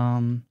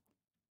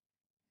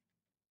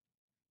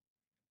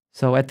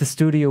 So at the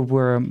studio,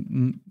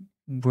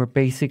 we're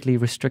basically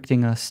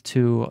restricting us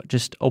to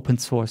just open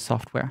source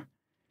software,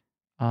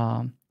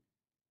 and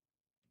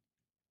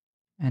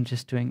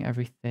just doing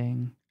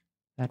everything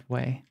that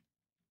way.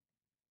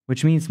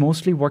 Which means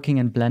mostly working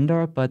in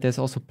Blender, but there's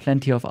also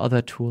plenty of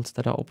other tools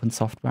that are open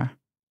software,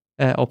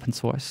 open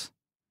source.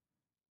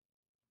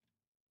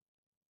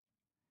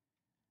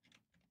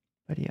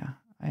 But yeah,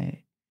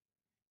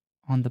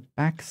 on the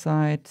back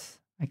side,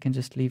 I can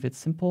just leave it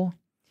simple.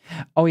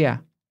 Oh yeah,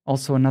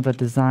 also another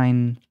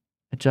design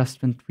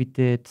adjustment we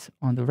did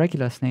on the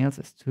regular snails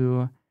is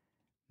to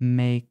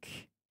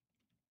make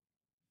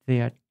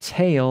their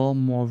tail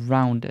more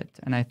rounded.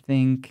 And I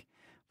think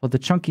for the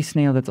chunky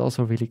snail, that's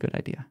also a really good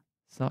idea.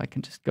 So I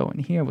can just go in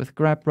here with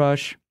grab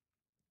brush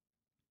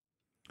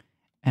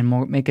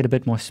and make it a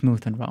bit more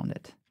smooth and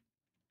rounded.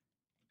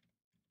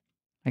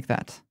 Like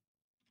that.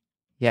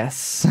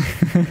 Yes.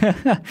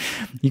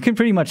 You can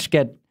pretty much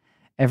get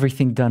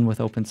everything done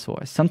with open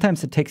source.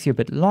 Sometimes it takes you a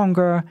bit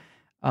longer.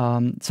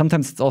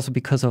 Sometimes it's also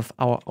because of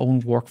our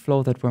own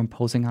workflow that we're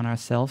imposing on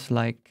ourselves,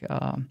 like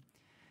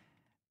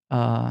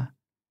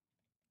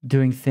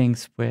doing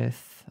things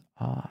with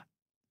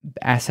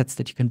assets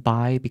that you can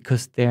buy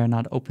because they're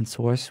not open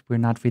source. We're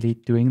not really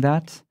doing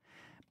that,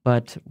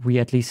 but we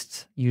at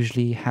least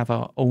usually have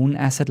our own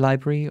asset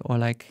library or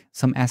like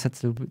some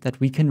assets that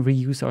we can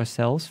reuse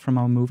ourselves from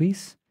our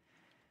movies.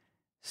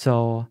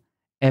 So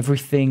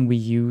everything we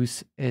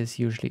use is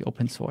usually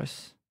open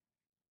source,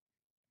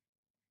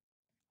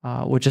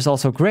 which is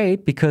also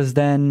great because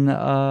then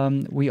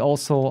we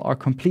also are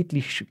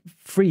completely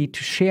free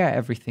to share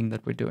everything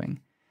that we're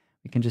doing.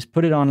 We can just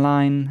put it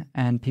online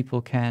and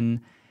people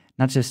can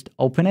not just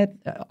open it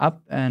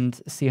up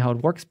and see how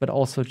it works, but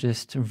also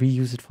just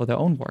reuse it for their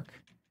own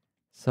work.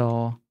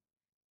 So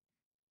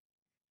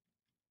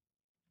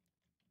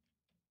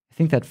I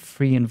think that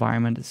free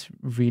environment is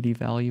really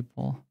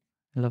valuable.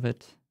 I love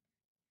it.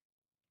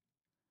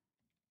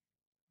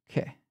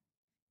 Okay.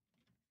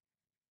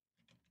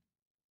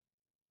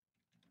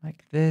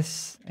 Like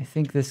this. I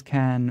think this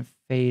can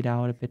fade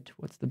out a bit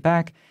towards the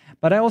back,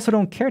 but I also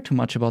don't care too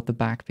much about the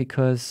back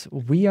because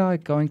we are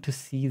going to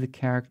see the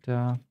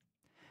character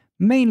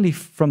mainly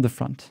from the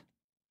front.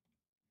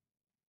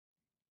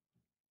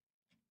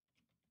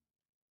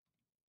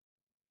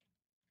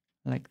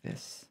 like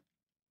this.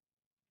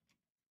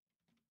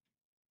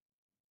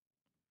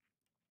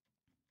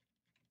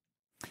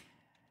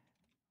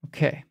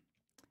 Okay.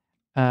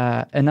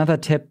 Another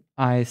tip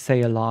I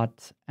say a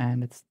lot,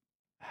 and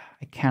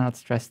I cannot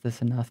stress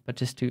this enough, but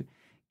just to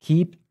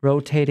keep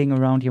rotating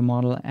around your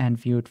model and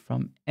view it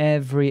from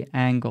every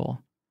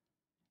angle.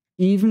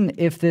 Even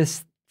if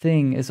this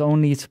thing is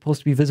only supposed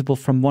to be visible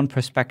from one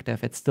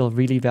perspective, it's still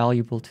really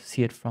valuable to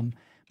see it from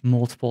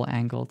multiple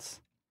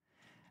angles.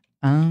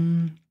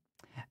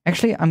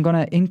 Actually, I'm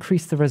gonna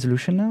increase the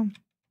resolution now,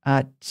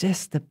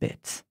 just a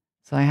bit.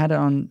 So I had it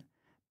on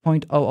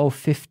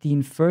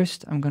 0.0015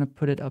 first. I'm gonna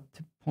put it up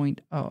to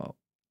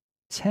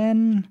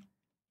 0.0010.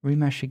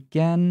 Remesh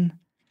again.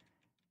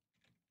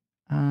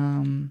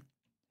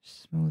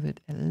 Smooth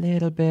it a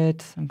little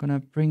bit. I'm gonna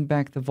bring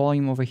back the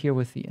volume over here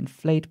with the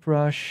inflate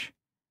brush.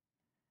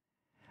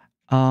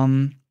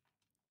 That's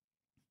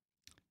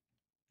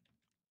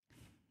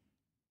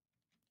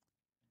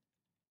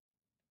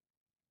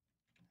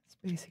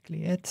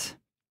basically it.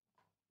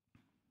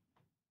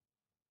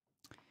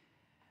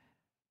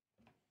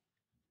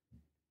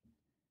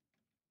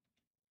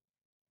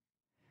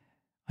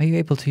 Are you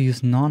able to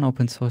use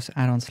non-open source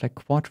add-ons like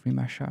Quad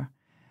Remesher?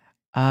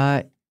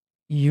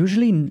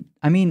 Usually,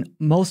 I mean,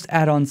 most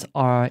add-ons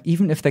are,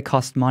 even if they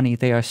cost money,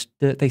 they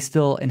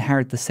still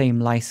inherit the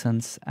same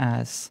license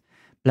as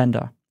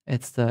Blender.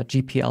 It's the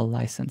GPL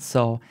license.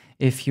 So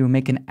if you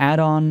make an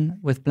add-on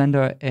with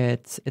Blender,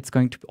 it's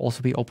going to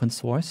also be open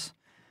source.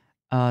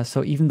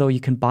 So even though you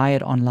can buy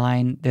it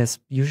online, there's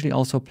usually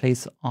also a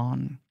place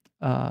on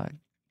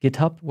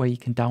GitHub where you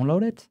can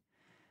download it.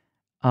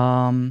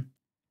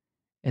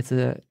 It's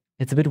a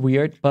bit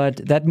weird, but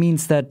that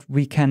means that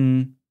we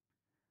can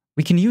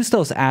use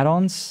those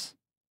add-ons,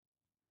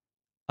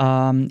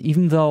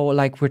 even though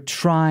like we're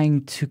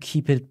trying to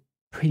keep it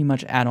pretty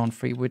much add-on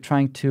free. We're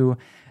trying to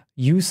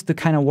use the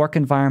kind of work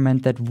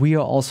environment that we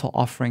are also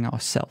offering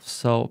ourselves,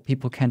 so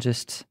people can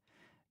just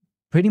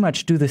pretty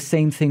much do the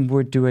same thing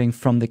we're doing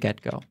from the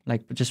get-go,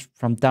 like just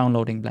from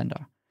downloading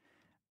Blender.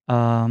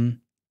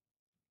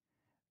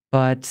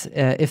 But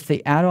if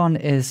the add-on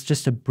is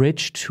just a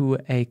bridge to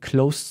a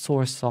closed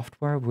source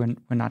software, we're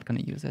not going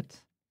to use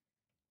it.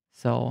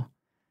 So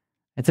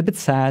it's a bit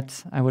sad.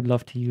 I would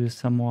love to use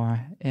some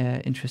more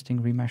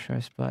interesting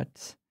remeshers,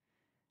 but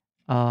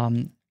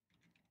I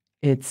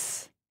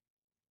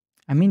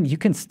mean, you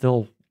can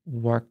still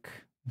work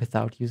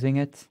without using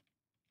it.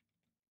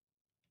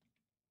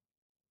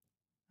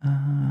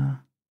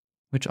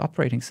 Which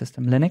operating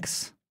system?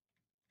 Linux.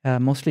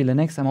 Mostly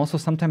Linux. I'm also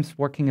sometimes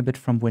working a bit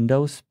from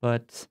Windows,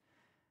 but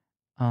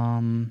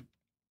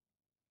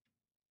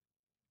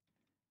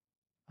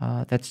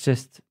that's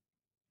just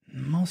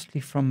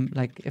mostly from,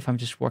 like, if I'm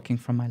just working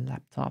from my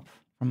laptop,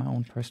 from my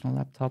own personal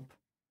laptop.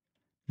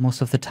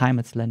 Most of the time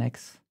it's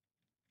Linux.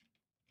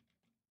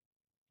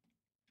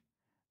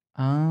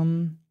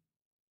 Yeah.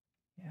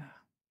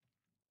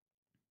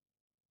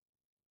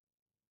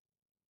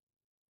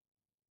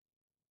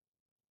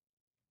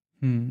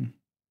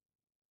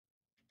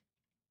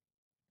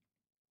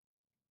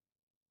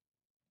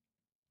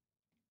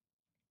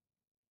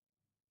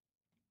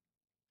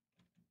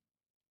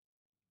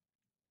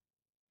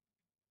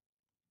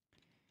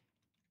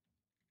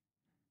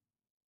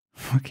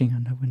 Working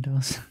under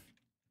Windows.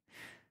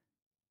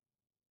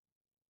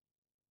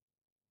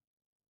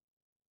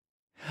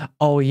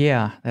 Oh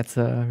yeah, that's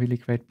a really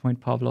great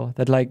point, Pablo.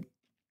 That like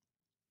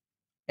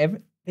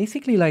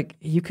basically like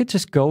you could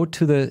just go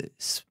to the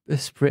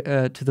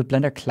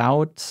Blender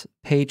Cloud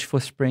page for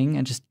Spring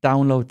and just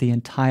download the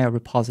entire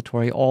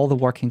repository, all the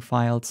working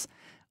files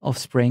of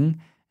Spring,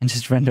 and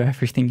just render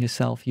everything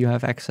yourself. You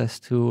have access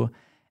to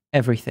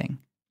everything.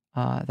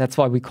 That's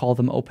why we call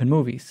them open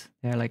movies.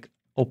 They're like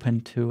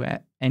open to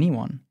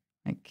anyone.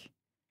 Like.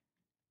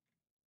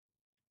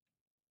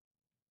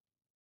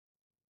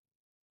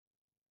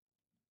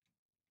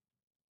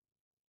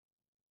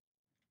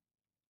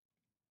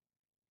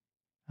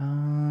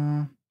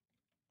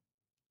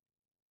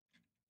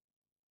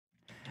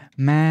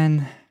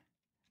 Man,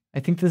 I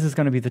think this is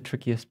going to be the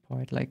trickiest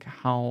part. Like,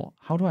 how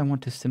do I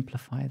want to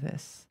simplify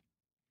this?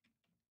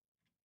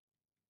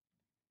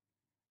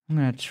 I'm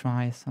going to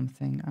try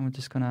something. I'm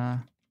just going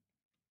to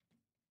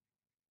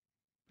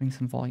bring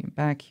some volume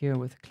back here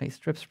with a clay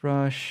strips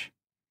brush.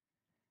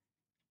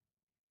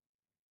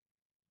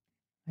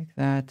 Like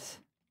that.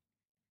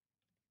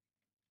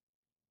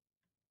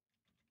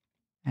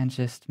 And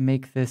just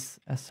make this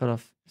a sort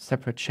of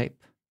separate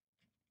shape.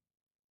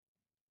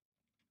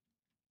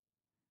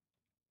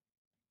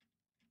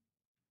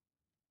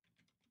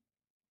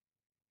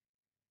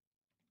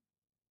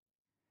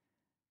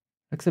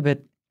 Looks a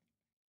bit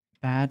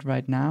bad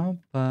right now,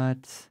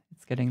 but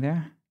it's getting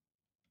there.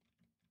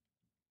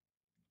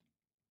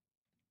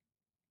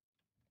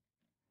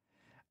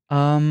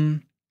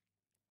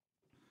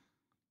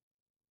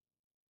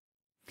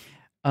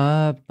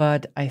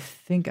 But I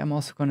think I'm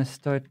also going to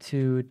start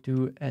to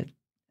do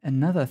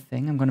another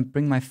thing. I'm going to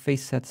bring my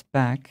face sets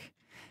back,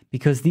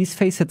 because these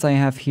face sets I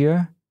have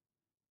here,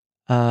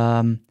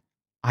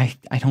 I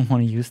don't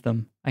want to use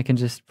them. I can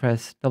just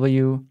press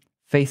W,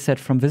 face set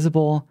from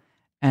visible,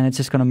 and it's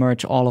just going to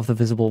merge all of the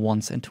visible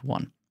ones into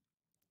one.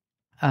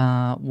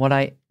 What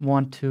I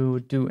want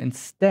to do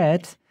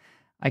instead,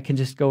 I can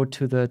just go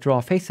to the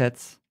Draw Face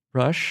Sets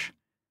brush,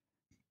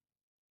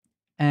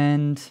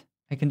 and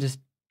I can just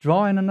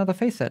draw in another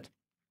face set.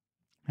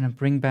 I'm going to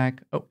bring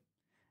back, oh,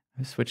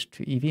 I switched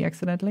to Eevee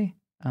accidentally.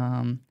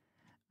 I'm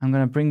going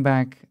to bring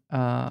back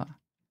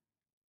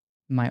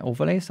my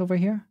overlays over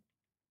here.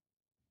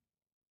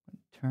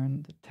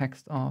 Turn the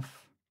text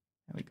off.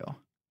 There we go.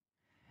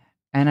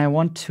 And I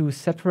want to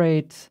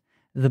separate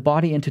the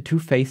body into two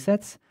face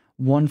sets.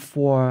 One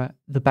for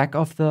the back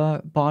of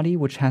the body,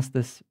 which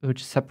is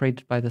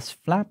separated by this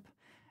flap,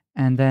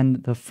 and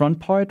then the front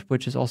part,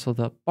 which is also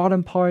the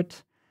bottom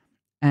part,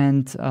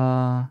 and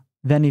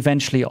then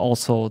eventually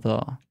also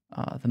the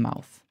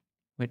mouth,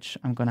 which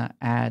I'm gonna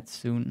add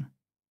soon.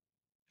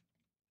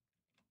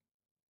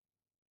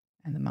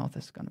 And the mouth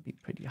is gonna be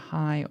pretty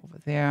high over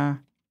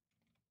there,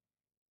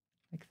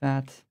 like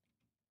that,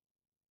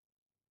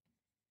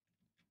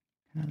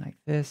 kind of like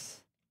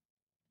this.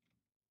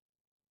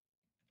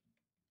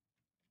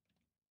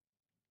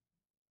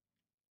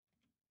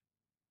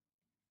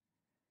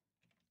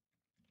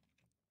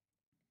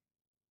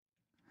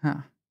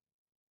 Huh.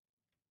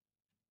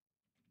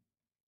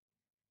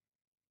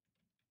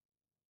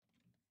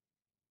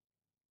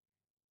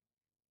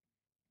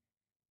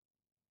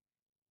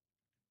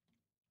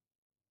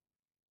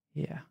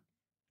 Yeah.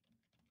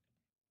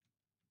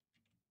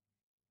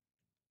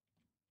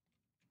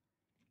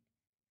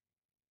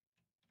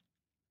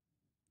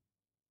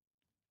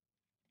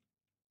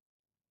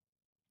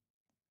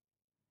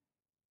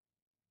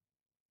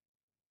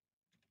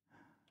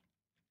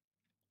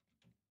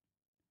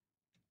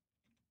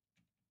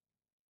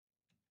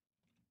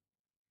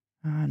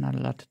 Not a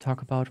lot to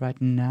talk about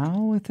right now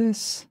with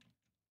this.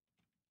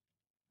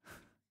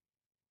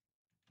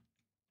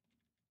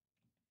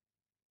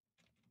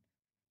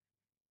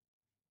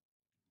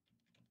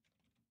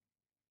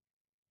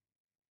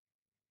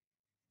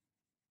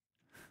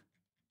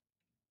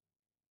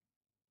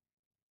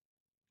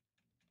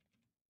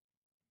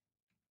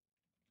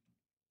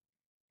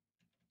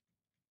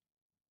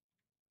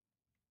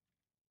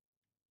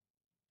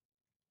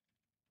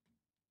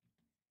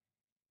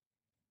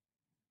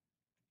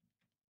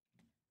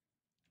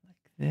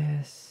 Like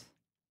this.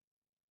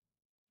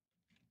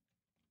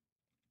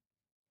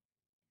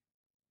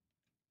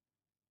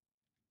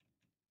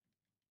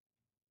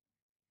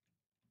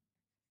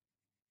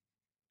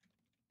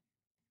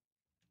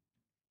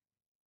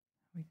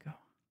 There we go.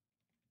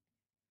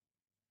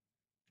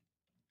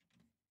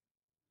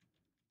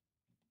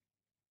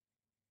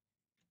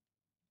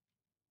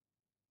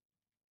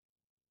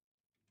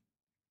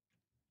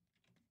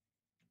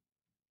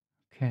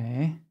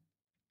 Okay.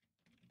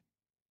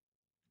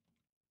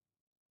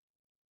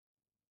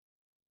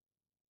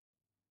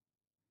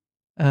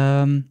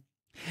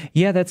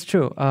 Yeah, that's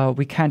true.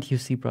 We can't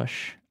use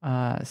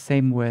ZBrush.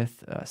 Same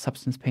with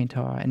Substance Painter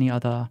or any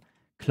other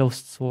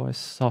closed source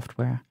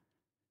software.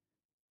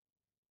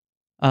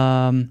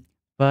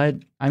 But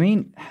I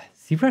mean,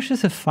 ZBrush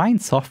is a fine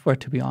software,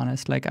 to be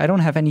honest. Like, I don't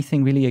have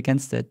anything really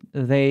against it.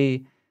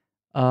 There's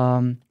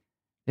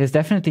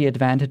definitely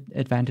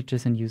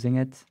advantages in using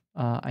it.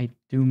 I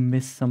do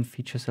miss some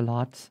features a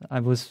lot. I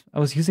was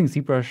using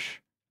ZBrush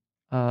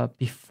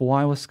before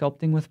I was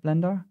sculpting with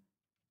Blender.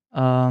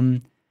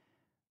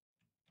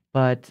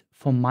 But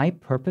for my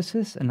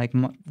purposes and like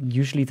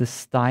usually the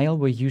style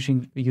we're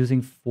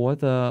using for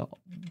the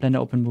Blender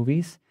Open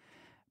Movies,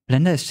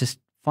 Blender is just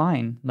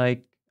fine.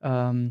 Like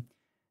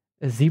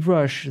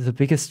ZBrush, the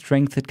biggest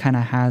strength it kind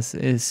of has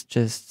is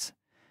just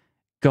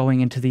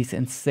going into these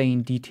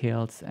insane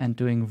details and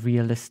doing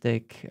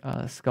realistic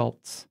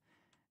sculpts,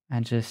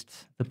 and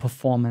just the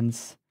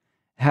performance.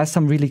 It has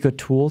some really good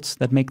tools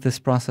that make this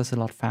process a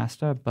lot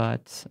faster,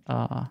 but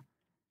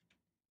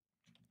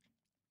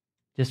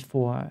just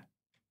for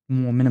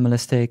more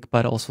minimalistic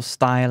but also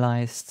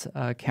stylized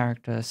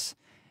characters,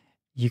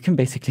 you can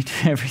basically do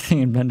everything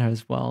in Blender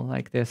as well.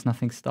 Like, there's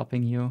nothing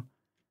stopping you.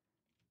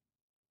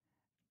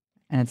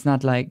 And it's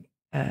not like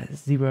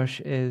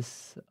ZBrush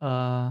is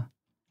a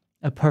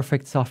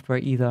perfect software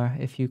either.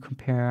 If you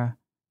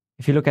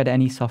look at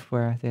any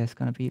software, there's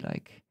going to be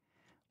like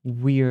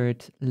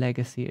weird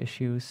legacy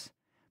issues.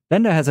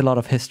 Blender has a lot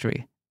of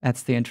history.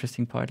 That's the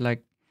interesting part.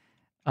 Like,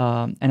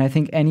 and I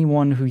think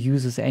anyone who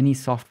uses any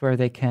software,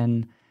 they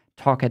can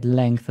talk at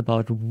length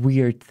about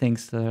weird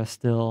things that are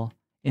still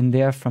in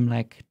there from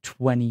like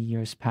 20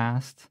 years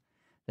past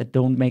that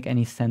don't make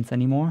any sense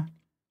anymore.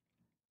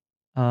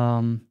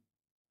 And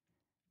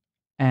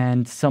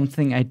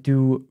something I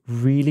do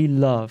really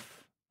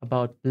love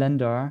about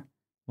Blender,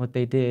 what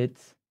they did,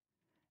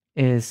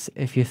 is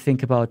if you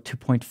think about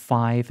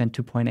 2.5 and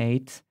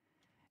 2.8,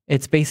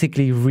 it's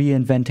basically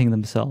reinventing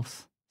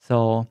themselves.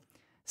 So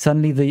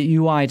suddenly the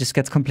UI just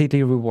gets completely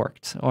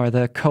reworked, or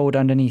the code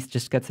underneath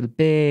just gets a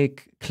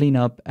big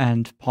cleanup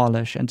and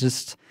polish, and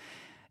just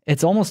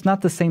it's almost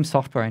not the same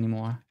software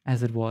anymore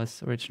as it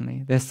was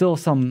originally. There's still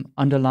some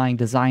underlying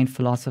design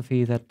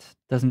philosophy that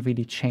doesn't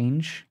really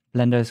change.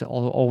 Blender is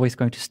always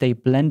going to stay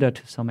Blender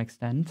to some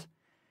extent,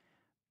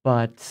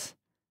 but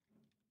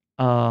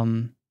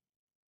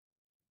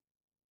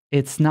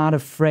it's not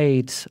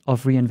afraid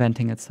of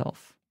reinventing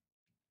itself.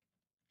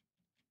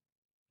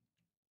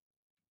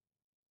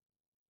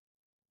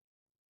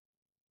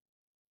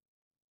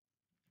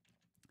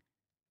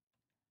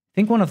 I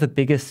think one of the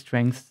biggest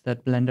strengths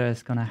that Blender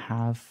is going to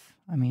have,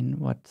 I mean,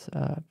 what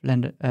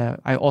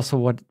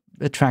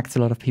attracts a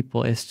lot of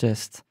people is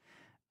just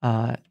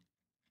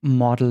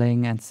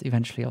modeling and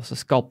eventually also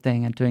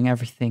sculpting and doing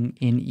everything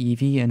in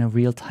Eevee in a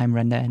real-time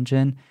render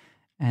engine.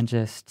 And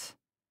just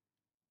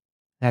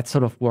that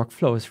sort of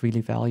workflow is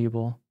really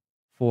valuable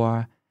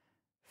for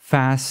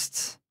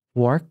fast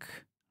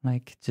work,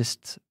 like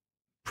just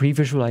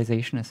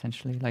pre-visualization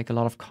essentially. Like a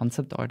lot of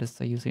concept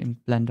artists are using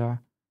Blender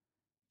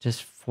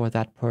just for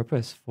that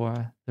purpose,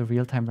 for the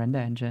real-time render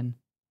engine.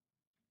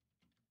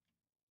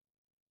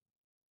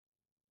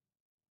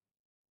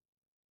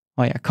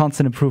 Oh yeah,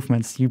 constant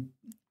improvements. You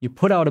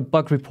put out a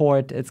bug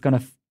report, it's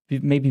gonna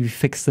maybe be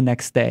fixed the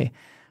next day.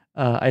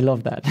 I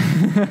love that.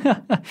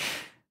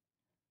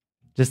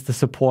 Just the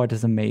support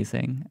is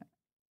amazing.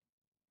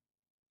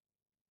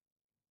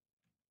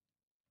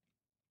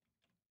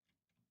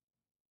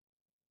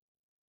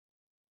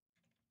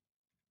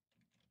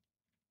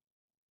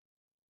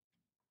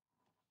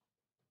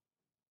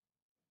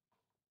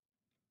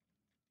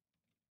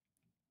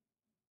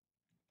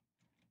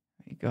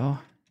 There you go. I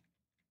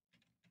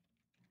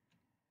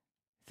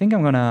think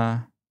I'm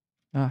gonna,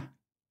 God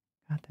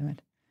damn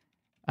it.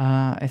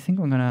 I think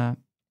I'm gonna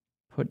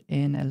put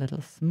in a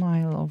little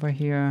smile over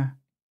here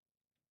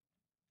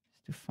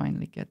just to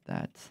finally get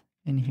that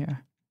in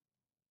here.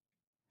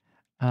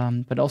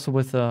 But also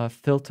with a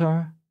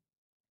filter,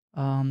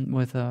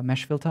 with a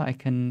mesh filter, I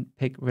can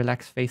pick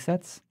relax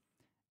facets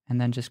and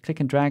then just click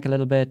and drag a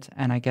little bit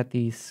and I get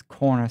these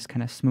corners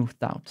kind of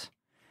smoothed out.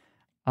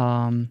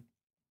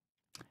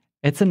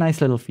 It's a nice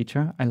little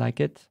feature. I like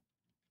it.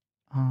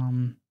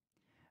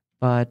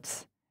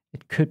 But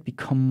it could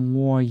become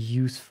more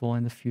useful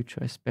in the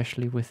future,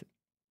 especially with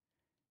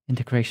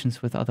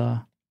integrations with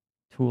other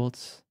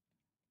tools.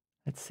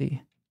 Let's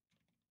see.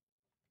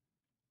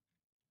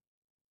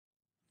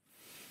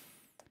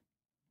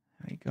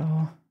 There we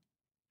go.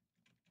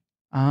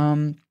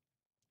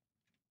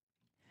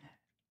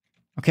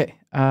 Okay,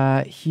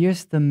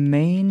 here's the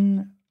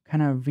main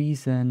kind of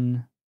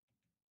reason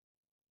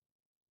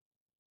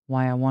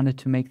why I wanted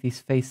to make these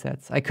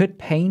facets. I could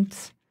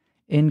paint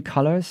in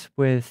colors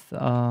with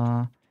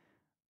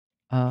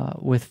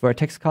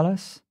vertex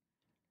colors.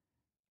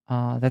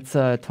 That's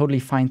a totally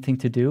fine thing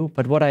to do.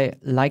 But what I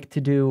like to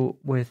do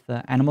with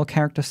the animal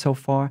characters so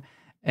far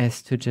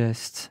is to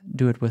just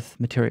do it with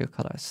material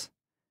colors.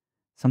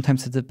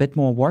 Sometimes it's a bit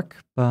more work,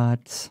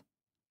 but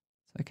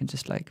I can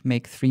just like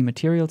make 3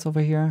 materials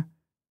over here.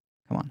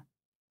 Come on.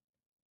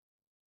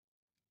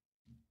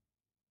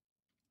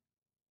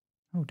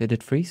 Oh, did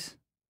it freeze?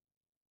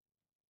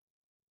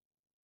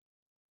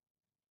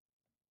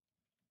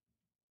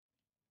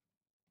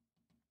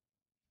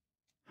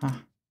 Huh.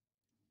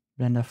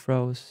 Blender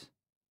froze.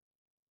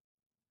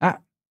 Ah,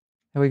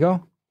 there we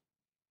go.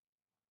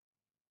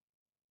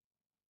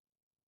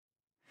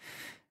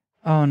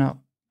 Oh no.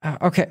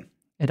 Okay,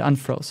 it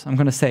unfroze. I'm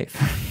gonna save.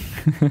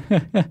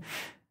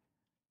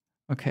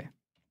 Okay.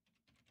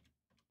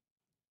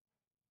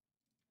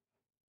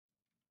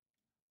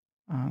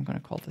 I'm gonna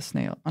call the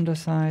snail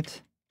underside.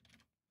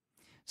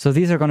 So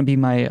these are gonna be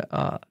my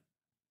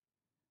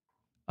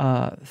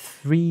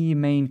 3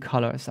 main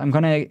colors. I'm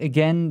gonna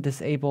again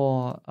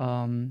disable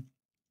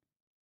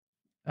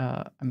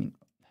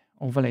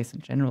overlays in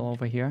general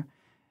over here.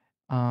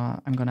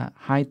 I'm gonna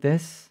hide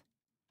this,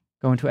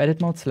 go into edit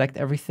mode, select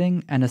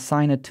everything, and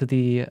assign it to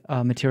the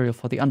material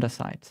for the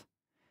underside.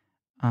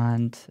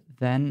 And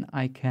then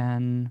I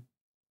can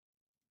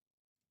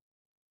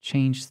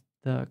change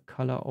the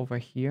color over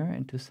here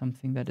into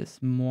something that is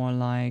more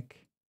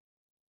like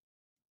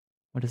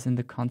what is in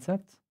the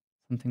concept,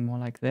 something more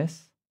like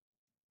this.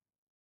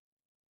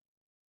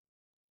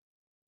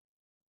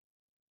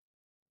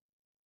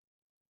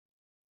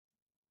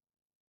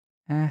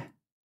 Yeah,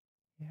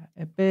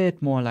 a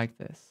bit more like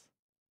this.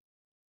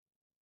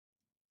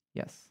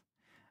 Yes.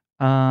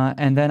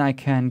 And then I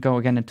can go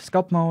again into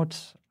sculpt mode,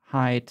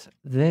 hide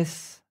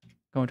this,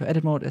 go into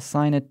edit mode,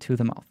 assign it to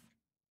the mouth.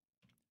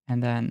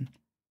 And then,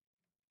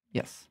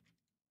 yes.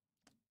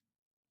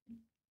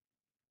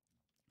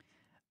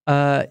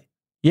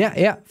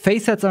 Yeah,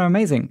 face sets are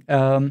amazing.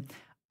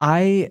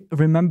 I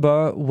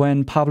remember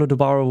when Pablo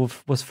Dubarro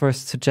was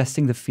first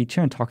suggesting the feature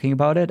and talking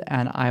about it,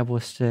 and I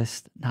was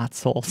just not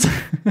sold.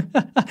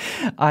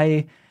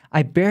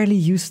 I barely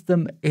used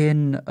them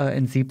in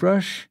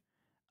ZBrush,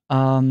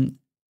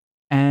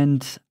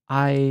 and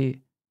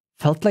I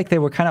felt like they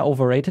were kind of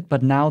overrated.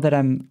 But now that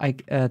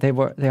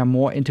they are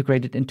more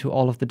integrated into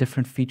all of the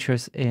different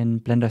features in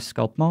Blender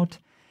Sculpt mode,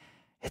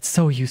 it's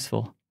so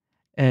useful.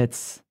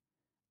 It's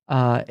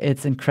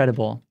it's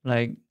incredible.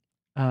 Like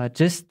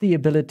just the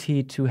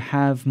ability to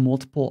have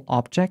multiple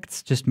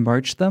objects, just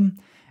merge them,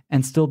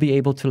 and still be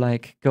able to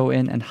like go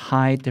in and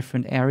hide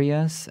different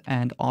areas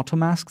and auto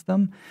mask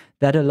them.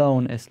 That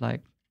alone is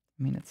like,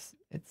 I mean, it's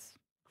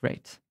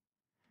great.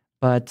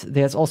 But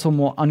there's also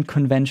more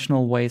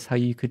unconventional ways how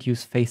you could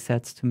use face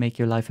sets to make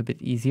your life a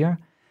bit easier.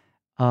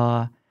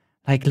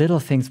 Like little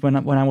things. When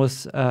I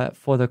was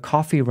for the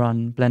coffee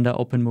run Blender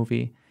Open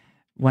Movie,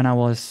 when I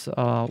was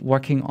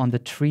working on the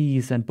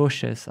trees and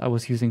bushes, I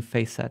was using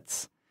face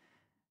sets,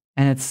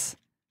 and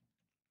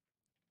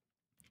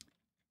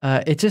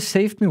it just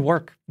saved me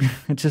work.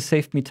 It just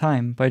saved me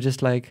time by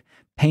just like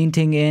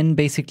painting in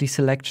basically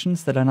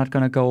selections that are not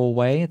going to go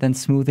away, then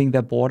smoothing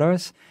their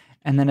borders.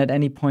 And then at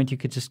any point, you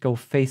could just go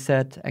face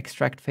set,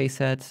 extract face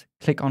set,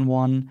 click on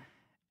one,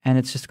 and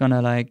it's just going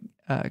to like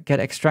get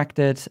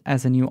extracted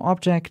as a new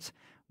object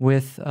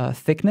with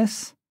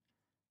thickness.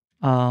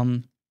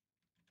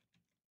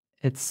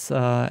 It's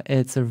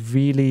a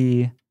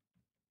really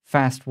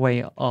fast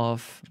way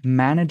of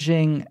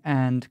managing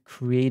and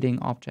creating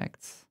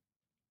objects.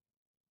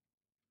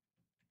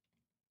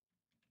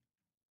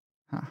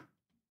 Huh.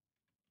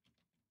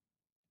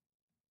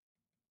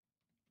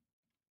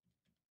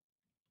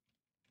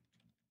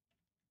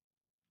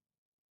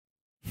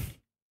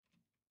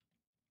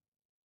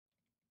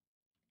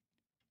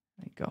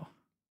 There you go.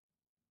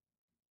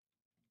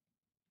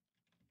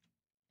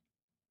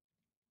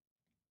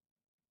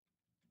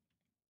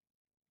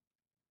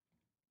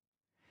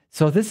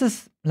 So this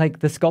is like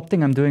the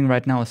sculpting I'm doing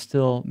right now is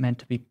still meant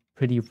to be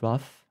pretty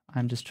rough.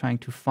 I'm just trying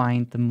to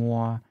find the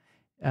more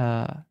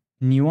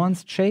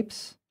nuanced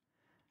shapes,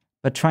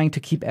 but trying to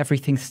keep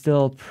everything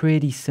still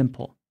pretty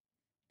simple.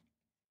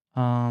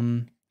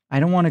 I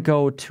don't want to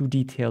go too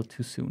detailed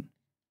too soon.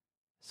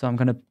 So I'm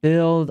going to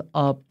build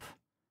up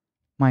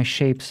my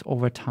shapes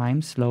over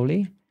time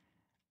slowly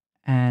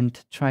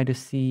and try to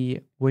see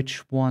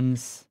which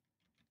ones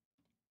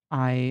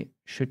I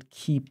should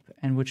keep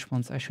and which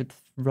ones I should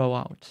throw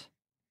out.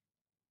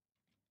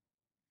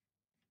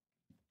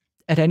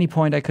 At any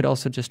point, I could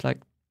also just like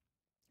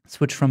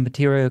switch from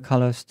material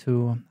colors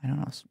to, I don't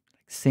know, like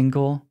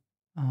single.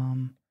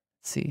 Let's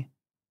see,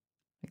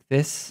 like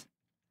this,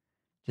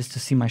 just to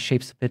see my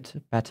shapes a bit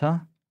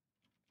better,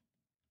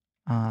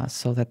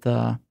 so that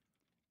the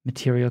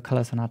material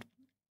colors are not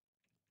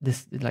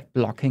this like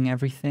blocking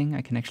everything.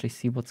 I can actually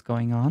see what's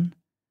going on.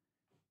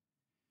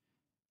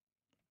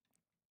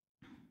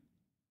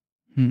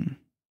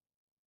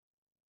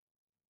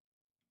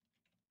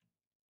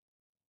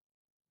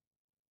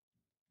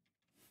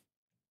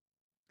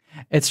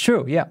 It's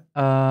true, yeah.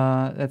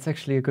 That's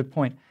actually a good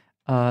point.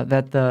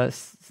 That the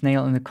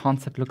snail in the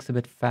concept looks a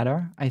bit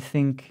fatter. I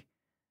think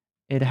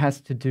it has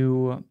to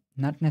do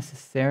not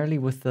necessarily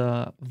with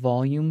the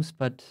volumes,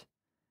 but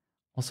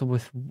also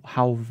with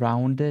how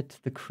rounded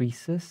the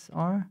creases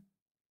are. I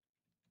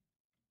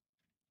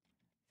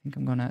think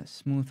I'm gonna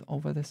smooth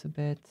over this a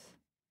bit.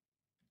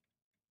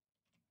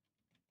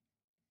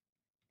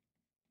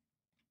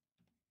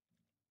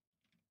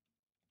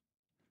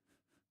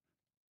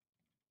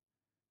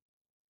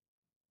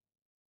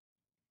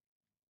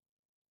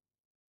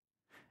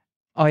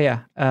 Oh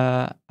yeah,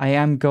 I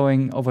am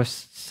going over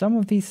some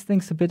of these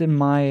things a bit in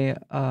my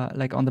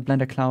like on the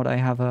Blender Cloud. I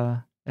have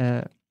a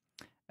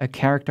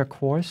character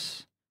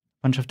course,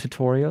 bunch of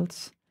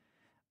tutorials.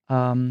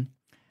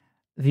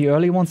 The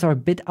early ones are a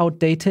bit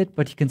outdated,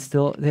 but you can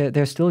still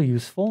they're still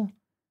useful.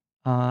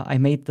 I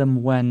made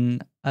them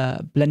when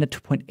Blender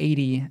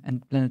 2.80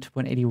 and Blender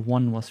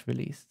 2.81 was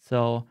released,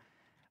 so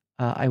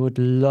I would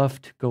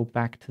love to go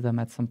back to them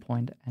at some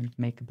point and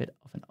make a bit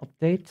of an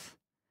update.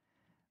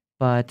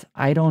 But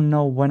I don't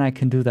know when I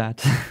can do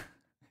that.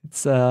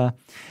 It's gonna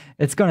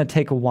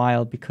take a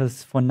while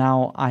because for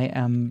now I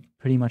am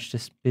pretty much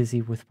just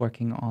busy with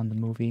working on the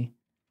movie.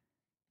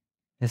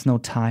 There's no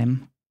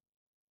time.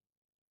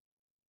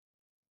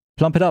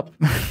 Plump it up.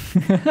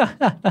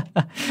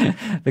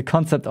 The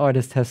concept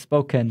artist has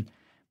spoken.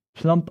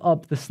 Plump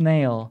up the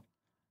snail.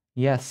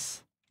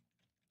 Yes.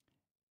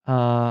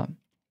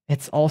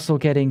 It's also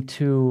getting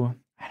too,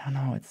 I don't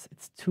know, it's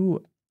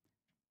too,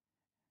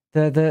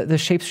 the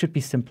shapes should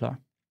be simpler.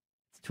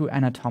 It's too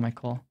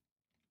anatomical.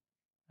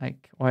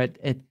 Like, or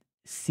it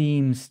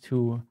seems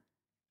too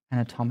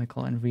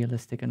anatomical and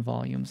realistic in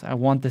volumes. I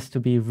want this to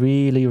be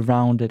really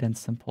rounded and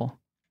simple.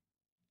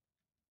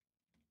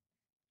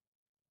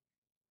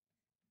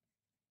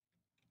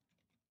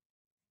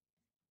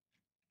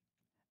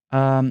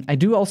 I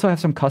do also have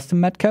some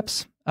custom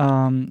matcaps.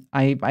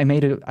 I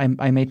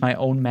made my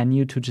own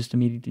menu to just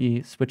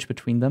immediately switch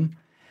between them.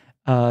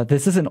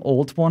 This is an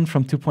old one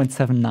from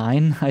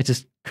 2.79. I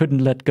just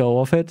couldn't let go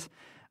of it.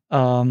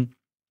 I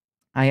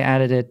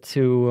added it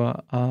to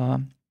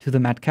the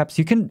matcaps.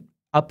 You can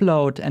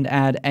upload and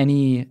add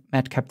any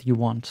matcap that you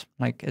want.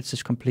 Like, it's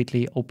just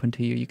completely open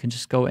to you. You can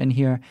just go in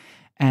here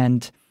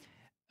and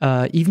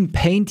even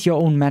paint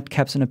your own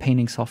matcaps in a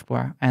painting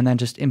software and then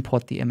just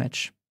import the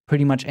image.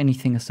 Pretty much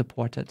anything is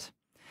supported.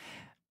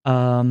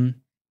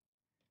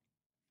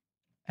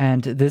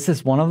 And this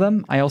is one of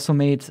them. I also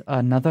made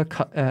another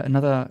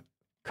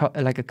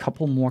like a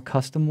couple more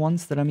custom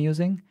ones that I'm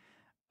using,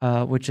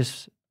 which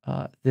is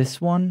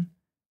this one,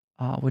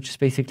 which is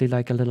basically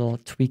like a little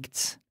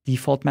tweaked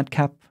default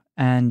matcap.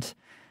 And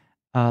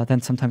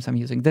then sometimes I'm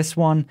using this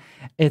one.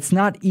 It's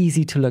not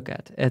easy to look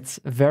at. It's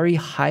very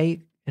high.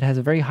 It has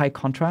a very high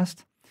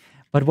contrast.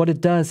 But what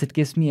it does, it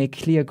gives me a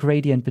clear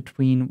gradient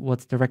between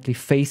what's directly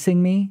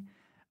facing me,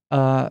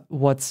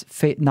 what's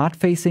not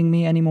facing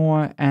me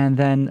anymore, and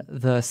then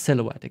the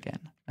silhouette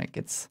again. Like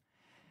it's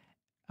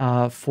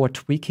for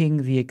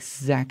tweaking the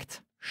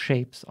exact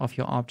shapes of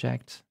your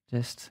object,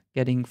 just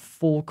getting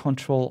full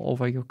control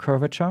over your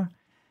curvature.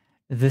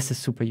 This is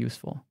super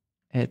useful.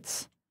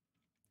 It's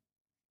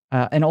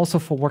and also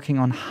for working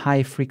on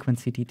high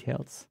frequency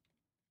details.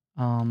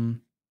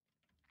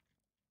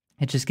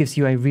 It just gives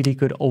you a really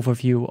good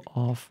overview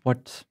of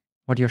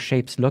what your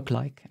shapes look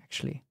like,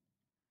 actually.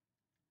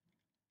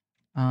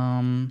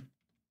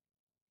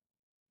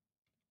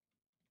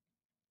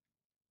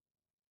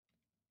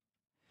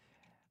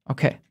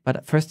 Okay,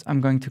 but first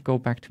I'm going to go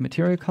back to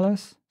material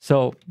colors.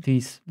 So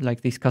these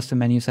custom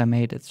menus I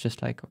made, it's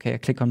just like, okay, I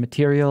click on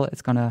material,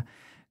 it's gonna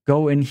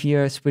go in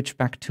here, switch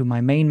back to my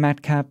main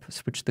matcap,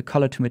 switch the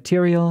color to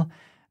material,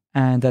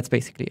 and that's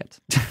basically it.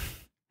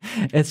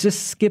 It's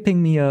just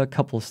skipping me a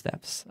couple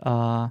steps.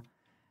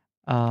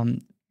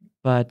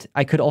 But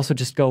I could also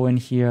just go in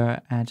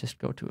here and just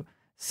go to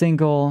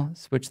single,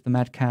 switch the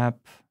matcap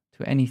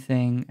to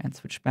anything, and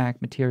switch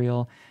back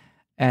material.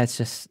 And it's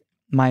just,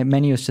 my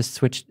menu is just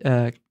switched,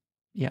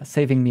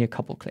 saving me a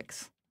couple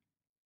clicks.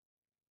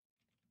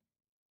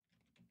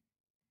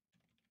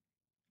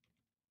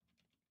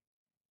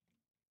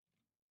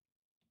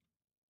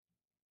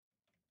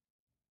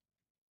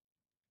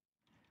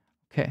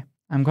 Okay,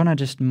 I'm gonna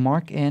just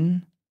mark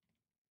in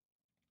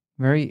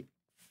very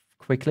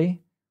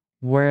quickly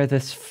where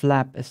this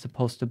flap is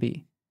supposed to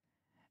be.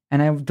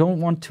 And I don't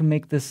want to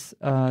make this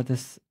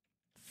this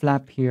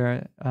flap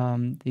here,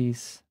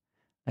 these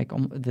like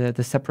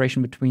the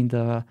separation between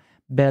the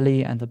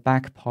belly and the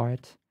back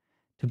part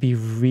to be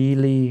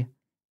really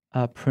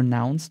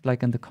pronounced,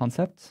 like in the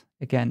concept.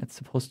 Again, it's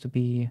supposed to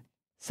be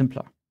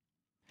simpler.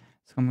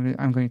 So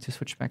I'm going to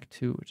switch back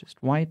to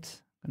just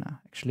white. I'm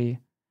gonna actually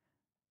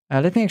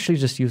let me actually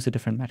just use a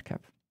different matcap.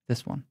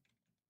 This one.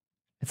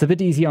 It's a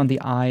bit easier on the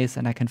eyes,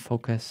 and I can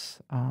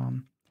focus a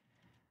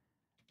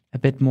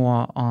bit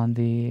more on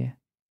the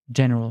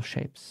general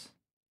shapes.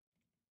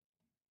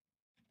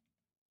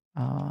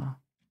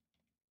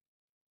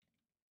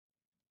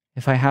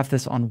 If I have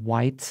this on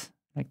white,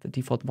 like the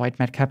default white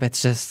matcap,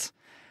 it's just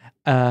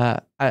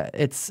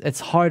it's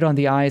hard on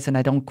the eyes, and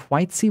I don't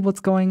quite see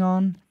what's going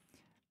on.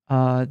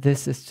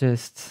 This is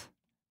just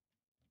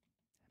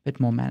a bit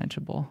more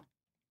manageable.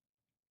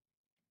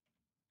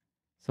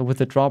 So with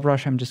the draw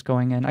brush, I'm just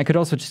going in. I could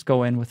also just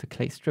go in with the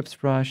clay strips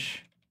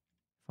brush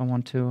if I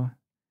want to.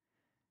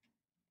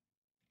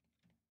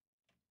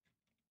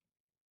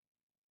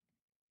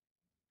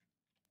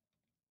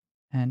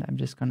 And I'm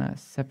just gonna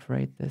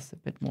separate this a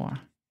bit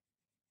more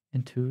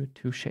into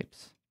two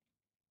shapes.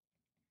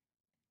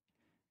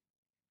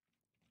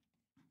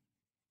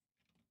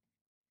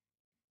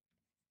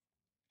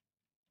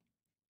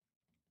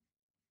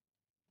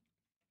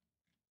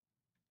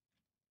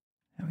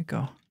 There we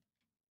go.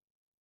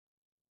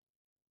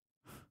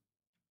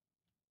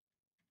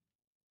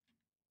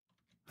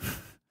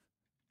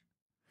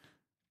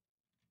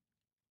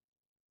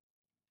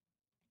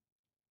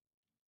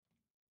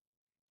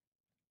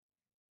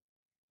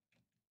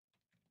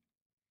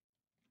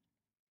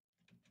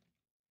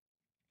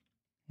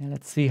 Yeah,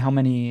 let's see how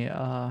many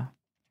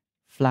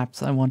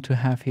flaps I want to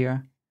have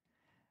here.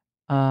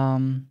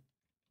 Yeah.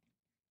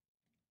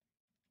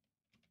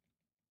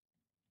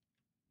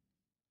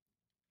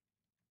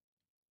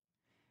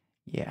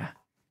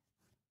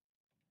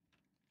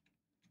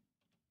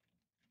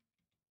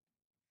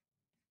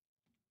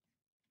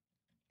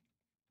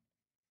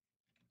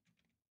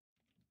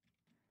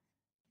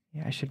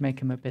 Yeah, I should make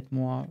him a bit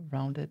more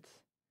rounded.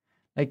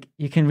 Like,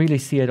 you can really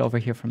see it over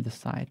here from the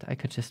side. I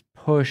could just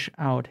push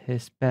out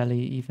his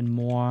belly even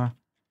more. I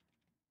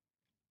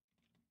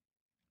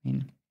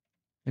mean,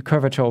 the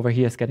curvature over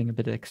here is getting a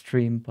bit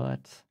extreme,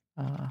 but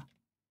I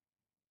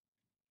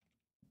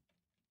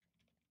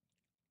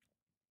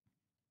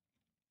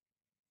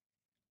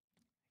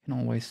can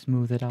always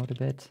smooth it out a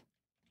bit.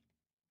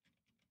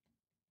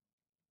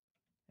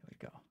 There we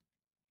go.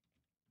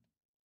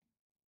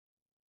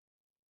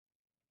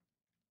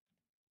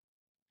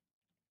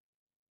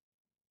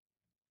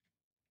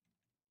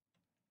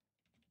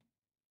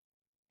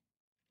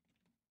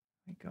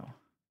 There we go.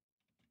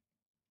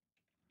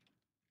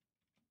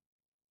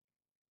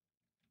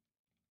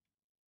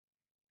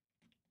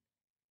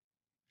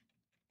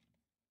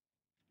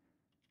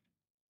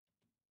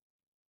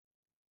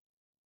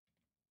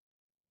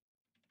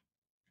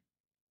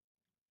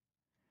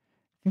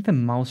 I think the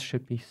mouse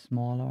should be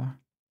smaller.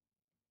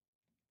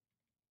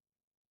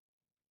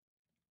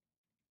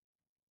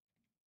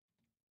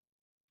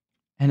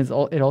 And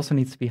it also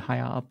needs to be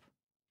higher up.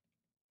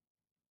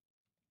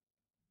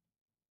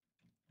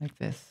 like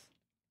this.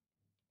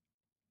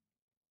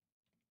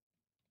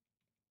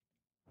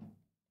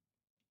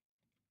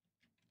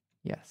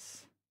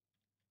 Yes.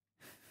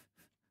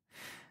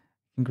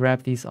 You can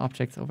grab these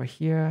objects over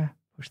here,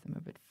 push them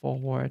a bit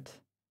forward,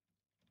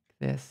 like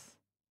this.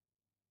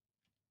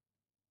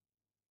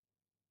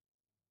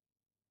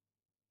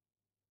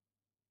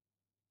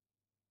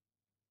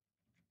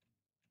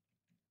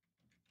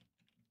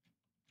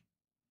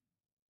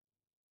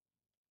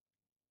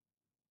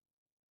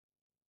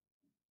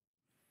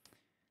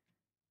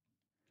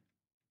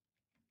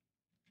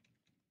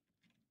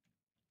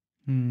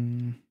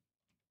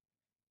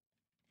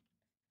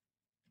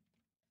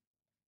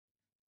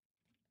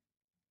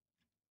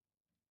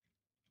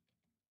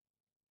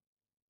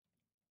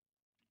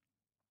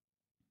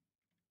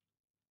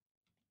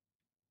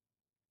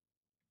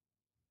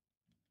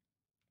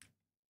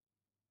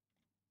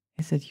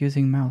 Is it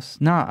using mouse?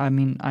 No, I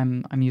mean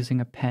I'm using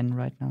a pen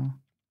right now.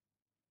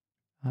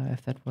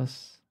 If that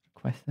was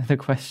the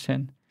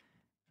question.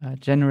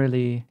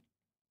 Generally,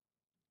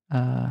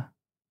 I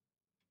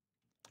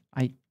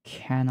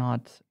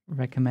cannot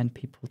recommend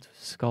people to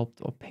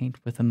sculpt or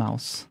paint with a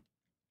mouse.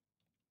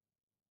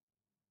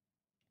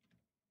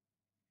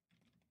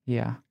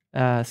 Yeah,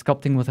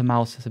 sculpting with a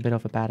mouse is a bit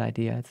of a bad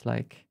idea. It's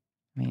like,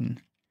 I mean,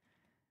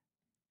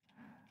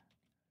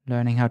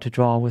 learning how to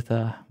draw with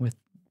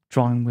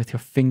drawing with your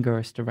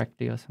fingers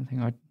directly or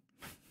something, or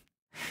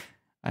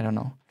I don't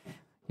know,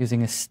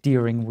 using a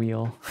steering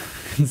wheel.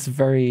 It's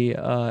very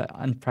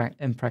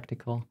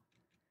impractical.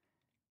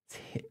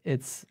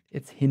 It's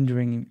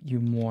hindering you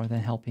more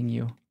than helping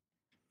you.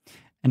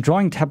 And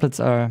drawing tablets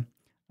are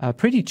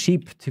pretty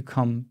cheap to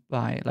come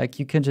by. Like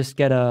you can just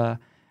get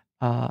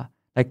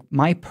like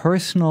my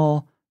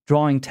personal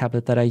drawing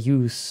tablet that I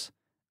use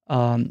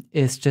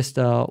is just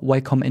a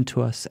Wacom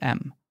Intuos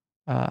M.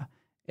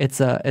 It's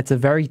a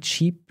very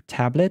cheap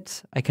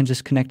tablet. I can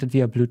just connect it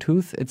via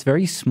Bluetooth. It's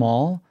very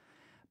small,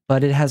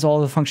 but it has all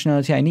the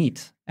functionality I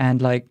need.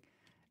 And like,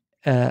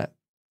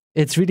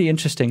 it's really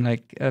interesting.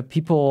 Like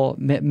people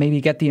maybe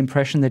get the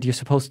impression that you're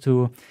supposed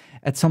to,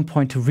 at some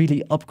point, to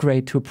really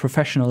upgrade to a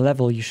professional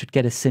level, you should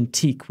get a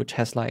Cintiq, which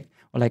has like,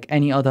 or like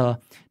any other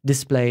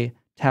display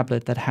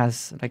tablet that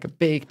has like a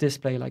big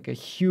display, like a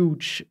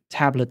huge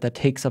tablet that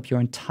takes up your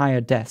entire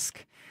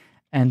desk,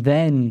 and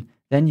then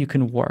you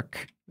can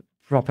work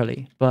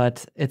properly.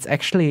 But it's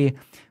actually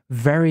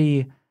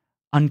very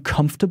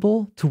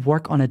uncomfortable to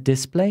work on a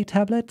display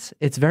tablet.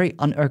 It's very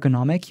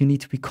unergonomic. You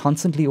need to be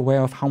constantly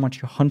aware of how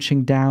much you're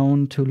hunching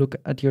down to look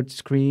at your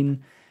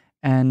screen,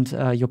 and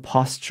your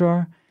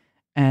posture,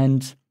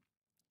 and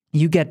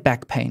you get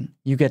back pain.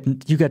 You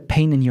get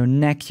pain in your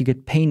neck. You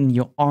get pain in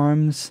your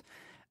arms,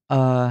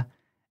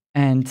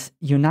 and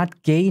you're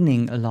not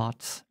gaining a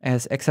lot,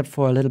 except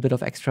for a little bit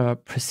of extra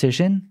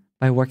precision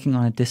by working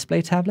on a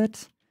display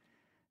tablet.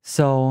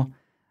 So,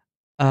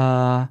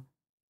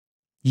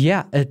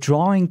 yeah, a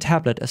drawing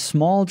tablet, a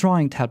small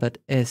drawing tablet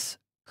is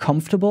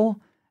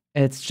comfortable.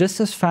 It's just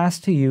as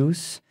fast to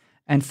use.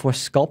 And for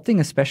sculpting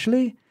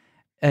especially,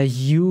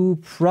 you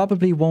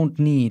probably won't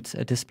need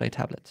a display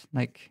tablet.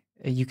 Like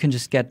you can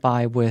just get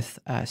by with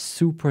a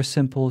super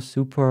simple,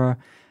 super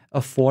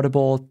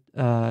affordable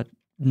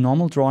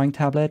normal drawing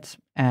tablet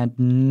and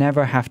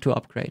never have to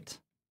upgrade.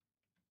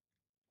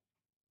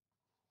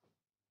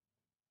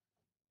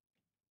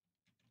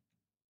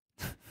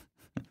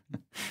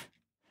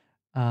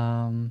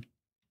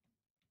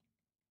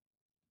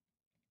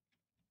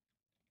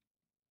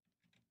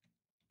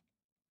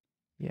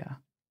 Yeah,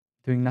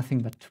 doing nothing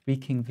but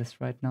tweaking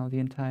this right now the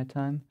entire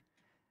time.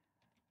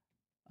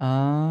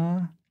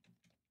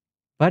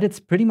 But it's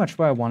pretty much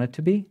where I want it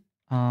to be.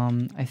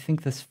 I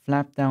think this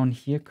flap down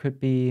here could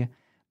be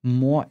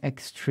more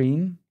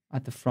extreme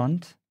at the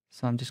front.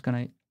 So I'm just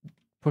gonna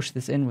push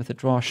this in with a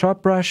draw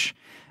sharp brush,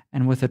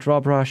 and with a draw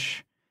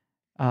brush,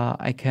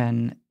 I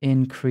can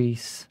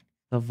increase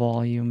the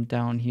volume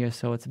down here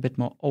so it's a bit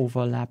more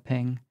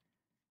overlapping,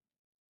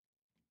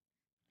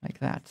 like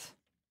that.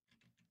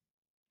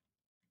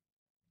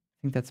 I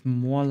think that's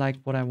more like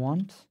what I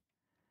want.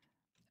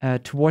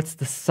 Towards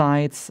the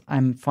sides,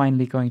 I'm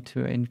finally going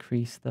to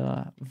increase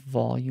the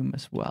volume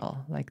as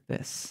well, like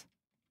this.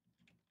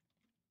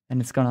 And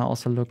it's gonna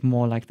also look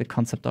more like the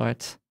concept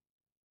art.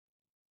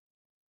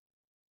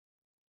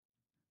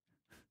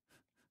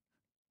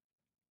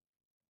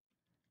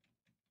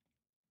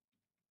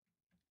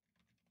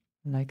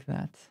 Like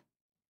that.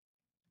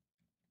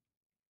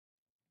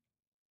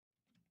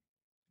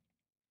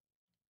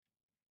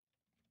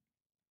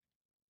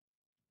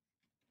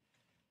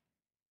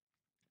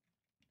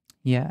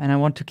 Yeah, and I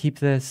want to keep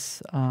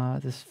this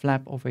this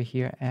flap over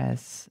here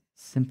as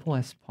simple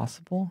as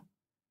possible.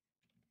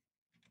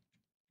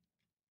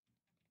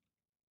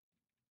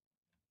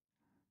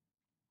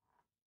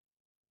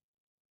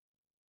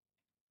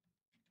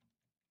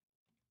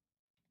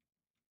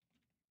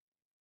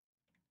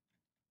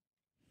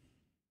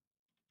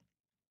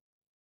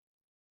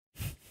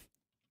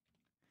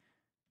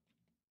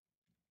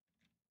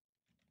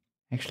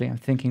 Actually, I'm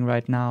thinking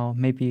right now,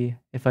 maybe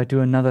if I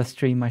do another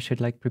stream, I should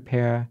like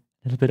prepare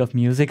little bit of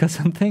music or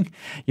something.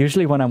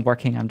 Usually when I'm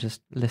working, I'm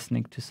just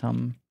listening to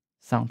some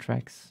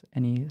soundtracks,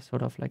 any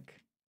sort of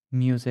like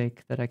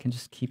music that I can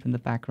just keep in the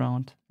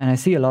background. And I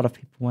see a lot of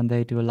people when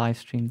they do a live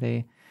stream,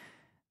 they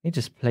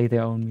just play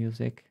their own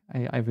music.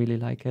 I really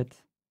like it.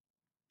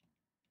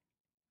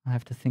 I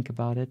have to think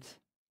about it.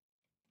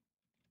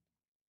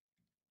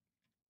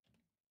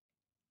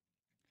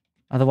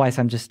 Otherwise,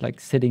 I'm just like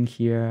sitting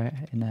here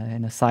in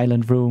a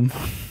silent room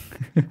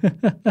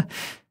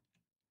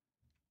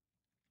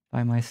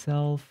by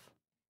myself.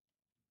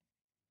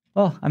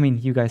 Well, I mean,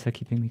 you guys are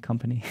keeping me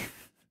company.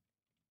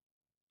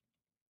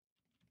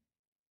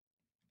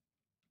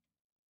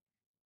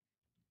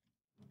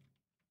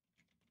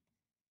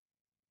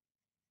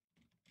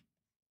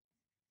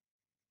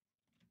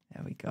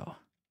 There we go.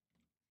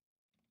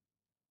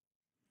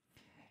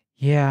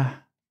 Yeah,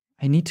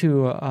 I need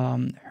to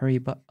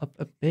hurry up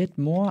a bit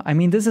more. I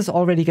mean, this is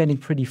already getting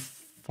pretty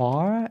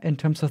far in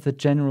terms of the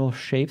general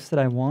shapes that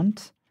I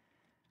want.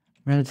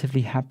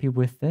 Relatively happy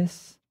with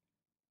this.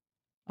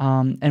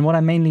 And what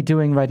I'm mainly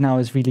doing right now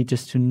is really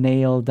just to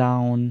nail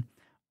down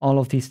all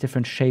of these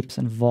different shapes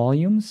and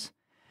volumes,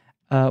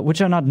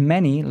 which are not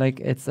many. Like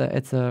it's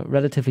a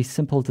relatively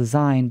simple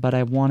design, but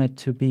I want it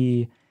to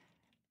be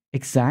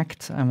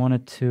exact. I want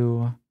it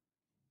to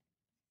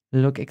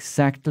look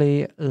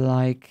exactly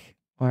like,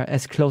 or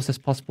as close as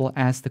possible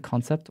as the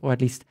concept, or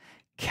at least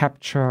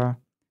capture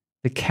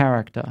the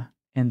character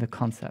in the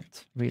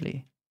concept,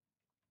 really.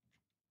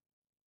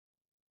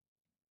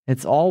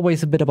 It's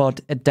always a bit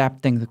about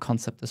adapting the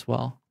concept as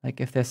well.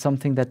 Like if there's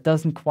something that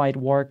doesn't quite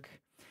work,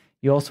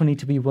 you also need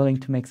to be willing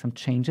to make some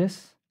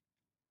changes.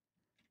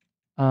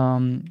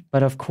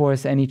 But of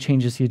course, any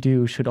changes you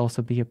do should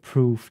also be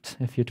approved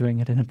if you're doing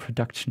it in a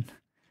production.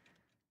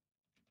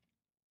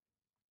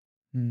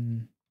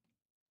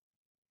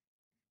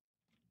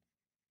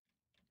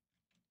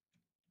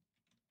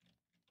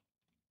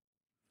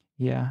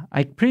 Yeah,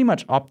 I pretty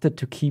much opted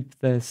to keep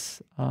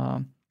this,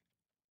 a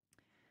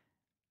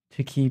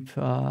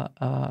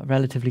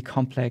relatively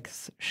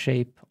complex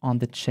shape on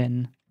the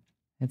chin.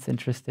 It's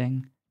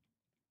interesting.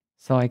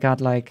 So I got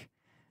like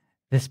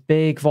this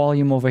big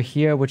volume over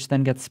here, which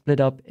then gets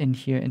split up in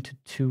here into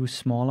two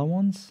smaller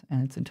ones.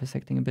 And it's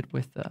intersecting a bit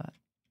with the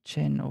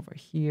chin over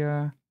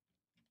here.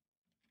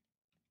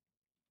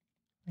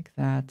 Like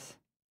that.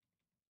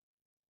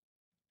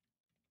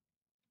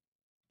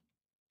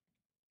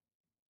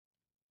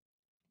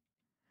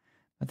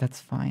 But that's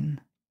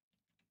fine.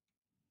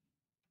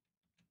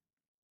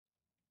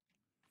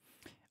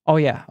 Oh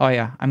yeah.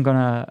 I'm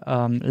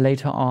gonna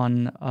later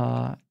on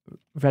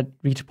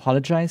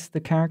retopologize the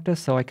character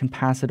so I can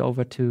pass it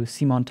over to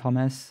Simon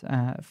Thomas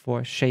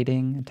for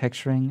shading and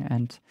texturing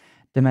and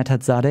Demeter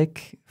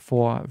Zadek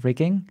for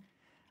rigging.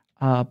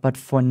 But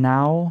for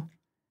now,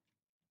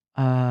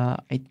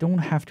 I don't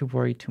have to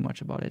worry too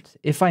much about it.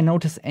 If I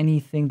notice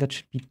anything that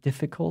should be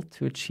difficult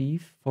to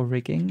achieve for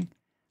rigging,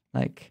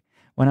 like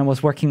when I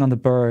was working on the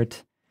bird,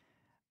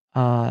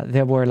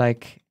 there were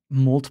like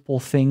multiple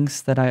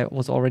things that I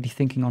was already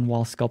thinking on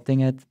while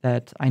sculpting it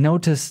that I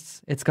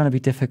noticed it's going to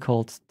be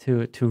difficult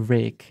to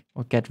rig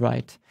or get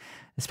right.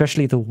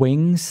 Especially the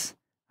wings,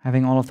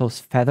 having all of those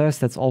feathers,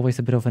 that's always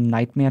a bit of a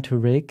nightmare to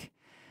rig.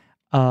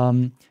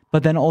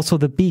 But then also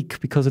the beak,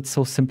 because it's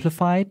so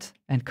simplified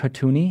and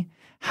cartoony.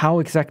 How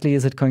exactly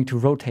is it going to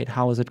rotate?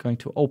 How is it going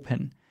to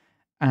open?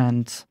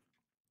 And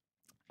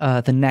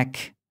the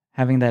neck,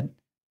 having that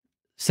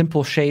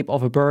simple shape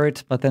of a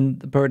bird, but then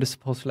the bird is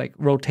supposed to like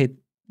rotate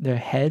their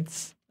head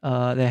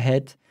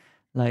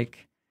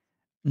like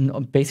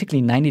basically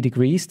 90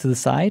 degrees to the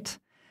side.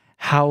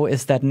 How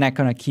is that neck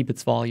gonna keep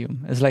its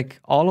volume? It's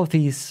like all of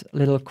these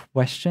little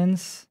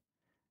questions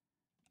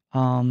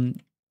that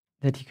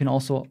you can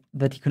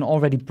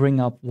already bring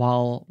up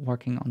while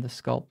working on the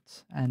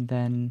sculpt, and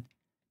then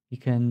you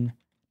can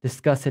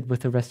discuss it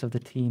with the rest of the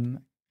team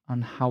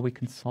on how we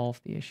can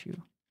solve the issue.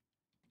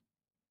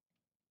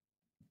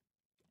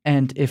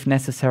 And if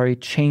necessary,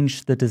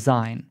 change the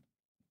design.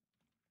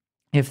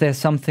 If there's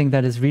something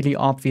that is really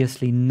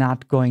obviously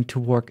not going to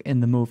work in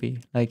the movie,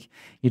 like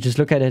you just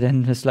look at it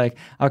and it's like,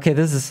 okay,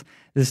 this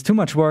is too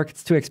much work,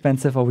 it's too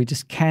expensive, or we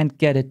just can't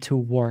get it to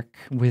work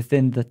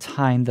within the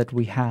time that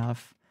we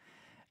have,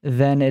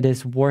 then it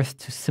is worth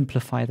to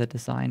simplify the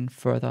design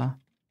further.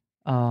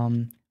 Or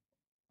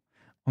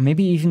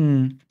maybe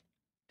even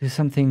do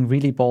something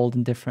really bold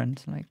and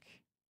different,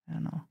 like, I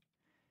don't know.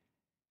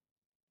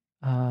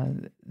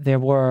 There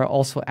were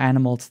also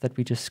animals that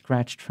we just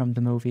scratched from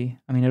the movie.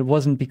 I mean, it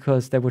wasn't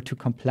because they were too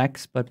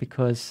complex, but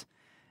because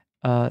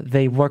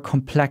they were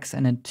complex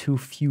and in too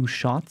few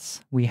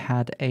shots. We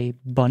had a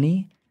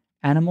bunny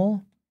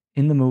animal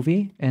in the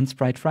movie in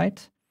Sprite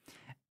Fright,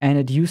 and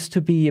it used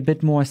to be a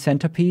bit more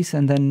centerpiece,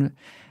 and then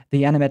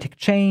the animatic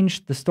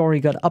changed, the story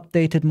got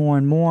updated more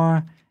and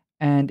more,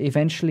 and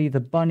eventually the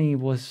bunny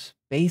was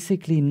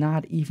basically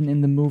not even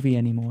in the movie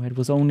anymore. It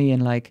was only in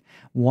like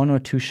one or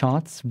two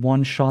shots,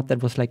 one shot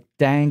that was like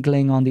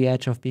dangling on the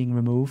edge of being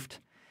removed.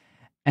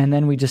 And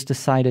then we just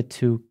decided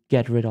to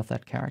get rid of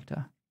that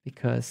character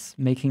because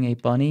making a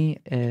bunny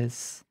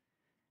is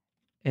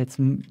it's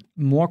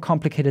more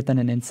complicated than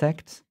an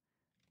insect,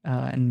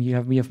 and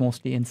we have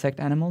mostly insect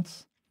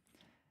animals.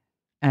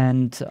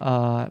 And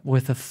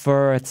with the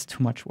fur, it's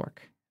too much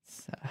work.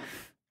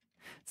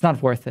 It's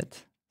not worth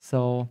it.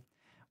 So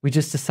we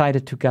just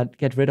decided to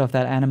get rid of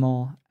that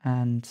animal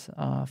and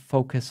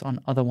focus on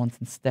other ones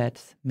instead.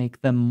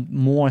 Make them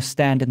more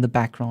stand in the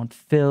background,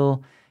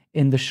 fill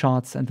in the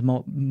shots and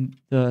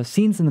the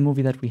scenes in the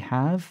movie that we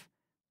have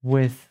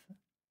with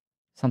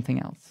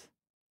something else.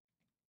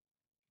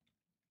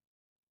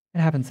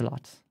 It happens a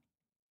lot.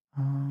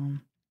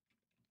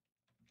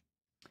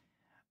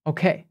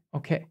 Okay.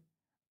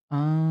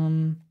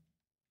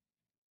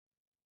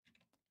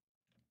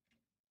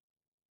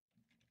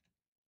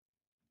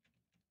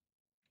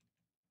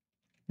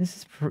 This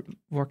is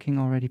working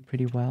already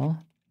pretty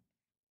well.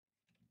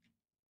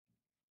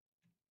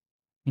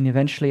 And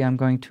eventually I'm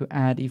going to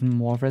add even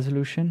more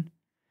resolution.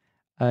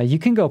 You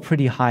can go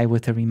pretty high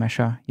with the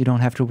remesher. You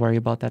don't have to worry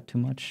about that too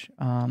much.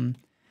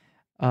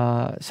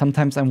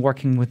 Sometimes I'm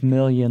working with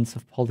millions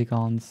of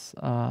polygons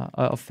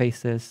of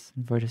faces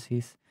and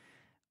vertices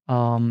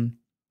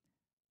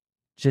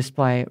just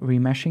by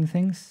remeshing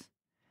things.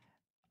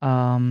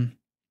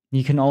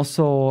 You can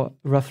also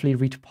roughly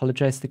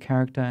retopologize the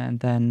character and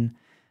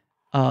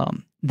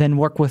then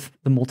work with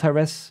the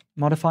multi-res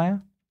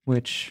modifier,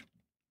 which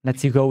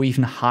lets you go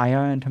even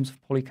higher in terms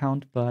of poly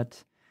count,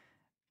 but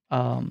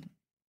I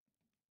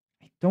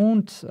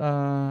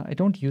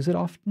don't use it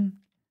often.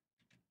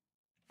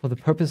 For the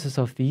purposes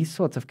of these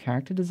sorts of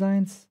character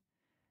designs,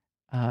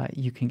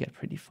 you can get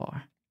pretty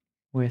far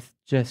with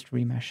just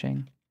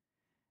remeshing.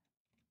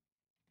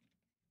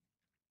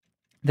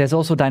 There's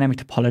also dynamic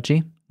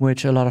topology,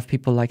 which a lot of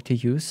people like to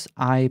use.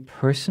 I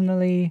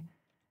personally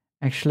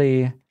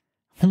actually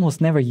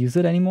almost never use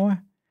it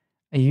anymore.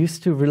 I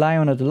used to rely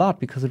on it a lot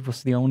because it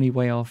was the only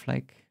way of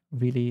like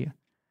really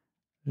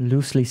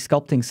loosely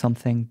sculpting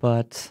something,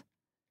 but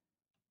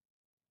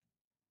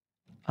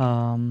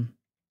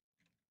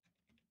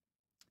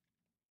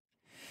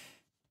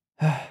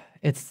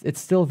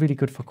it's still really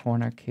good for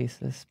corner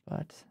cases,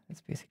 but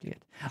that's basically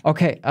it.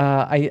 Okay,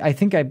 I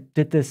think I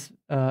did this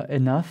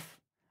enough.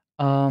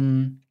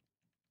 I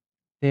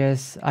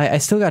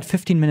still got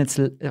 15 minutes,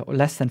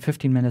 less than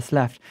 15 minutes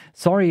left.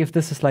 Sorry if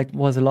this is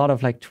was a lot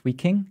of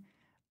tweaking.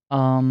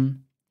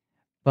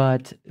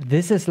 But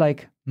this is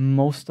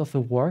most of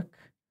the work.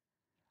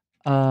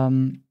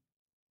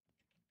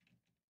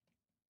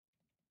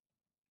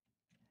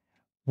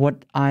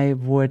 What I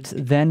would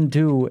then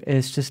do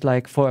is just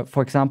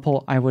for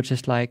example, I would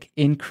just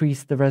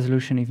increase the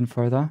resolution even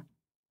further.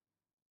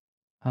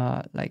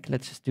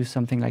 Let's just do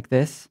something like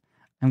this.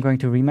 I'm going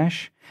to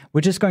remesh. We're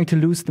just going to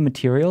lose the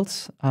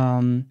materials,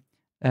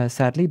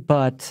 sadly,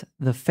 but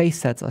the face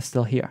sets are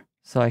still here.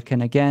 So I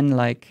can again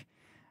I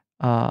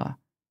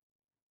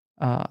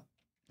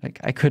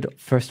could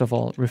first of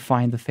all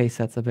refine the face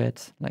sets a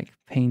bit,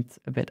 paint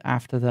a bit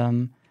after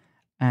them,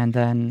 and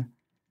then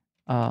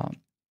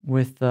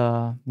with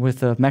the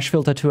mesh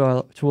filter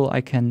tool, I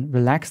can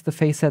relax the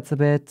face sets a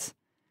bit.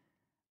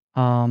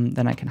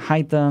 Then I can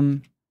hide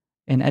them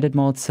in edit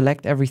mode,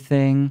 select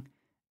everything,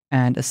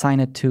 and assign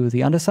it to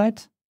the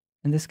underside,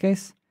 in this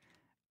case.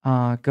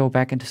 Go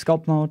back into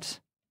sculpt mode,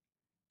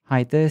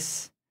 hide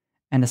this,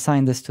 and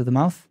assign this to the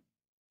mouth.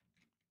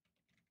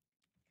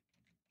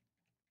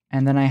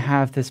 And then I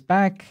have this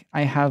back.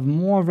 I have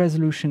more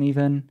resolution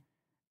even.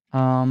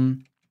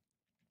 And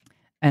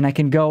I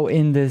can go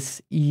in this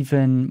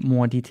even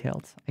more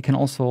detailed. I can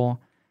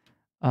also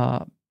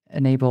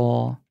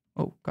enable,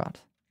 oh God.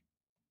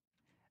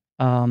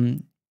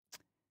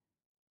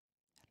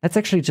 Let's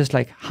actually just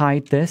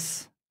hide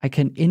this. I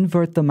can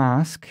invert the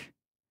mask,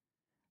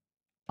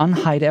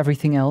 unhide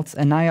everything else,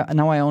 and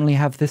now I only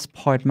have this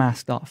part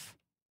masked off.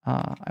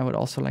 I would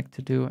also like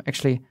to do,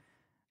 actually,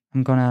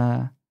 I'm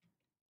gonna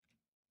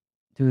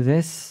do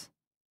this,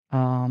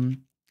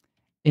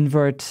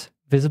 invert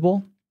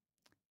visible,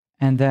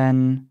 and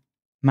then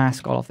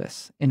mask all of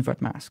this,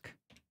 invert mask.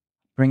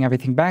 Bring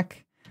everything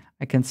back.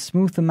 I can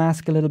smooth the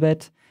mask a little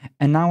bit,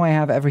 and now I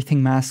have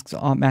everything masked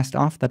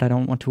off that I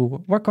don't want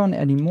to work on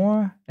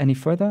any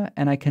further,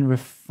 and I can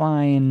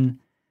refine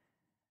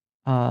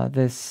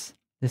this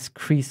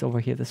crease over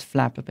here, this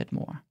flap a bit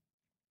more.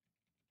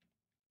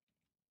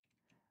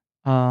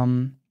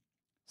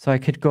 So I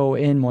could go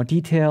in more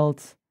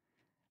detailed.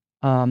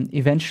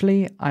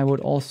 Eventually, I would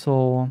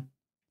also,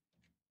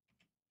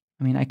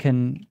 I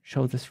can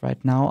show this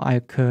right now. I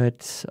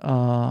could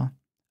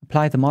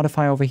apply the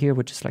modifier over here,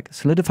 which is a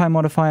solidify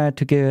modifier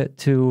to give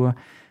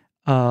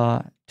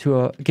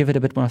it a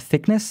bit more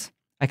thickness.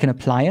 I can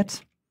apply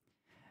it,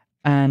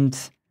 and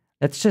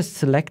let's just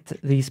select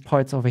these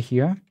parts over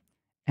here.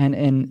 And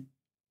in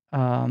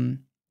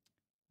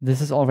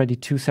this is already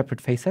 2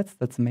 separate face sets.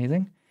 That's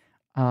amazing.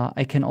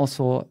 I can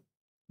also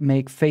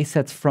make face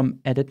sets from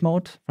the edit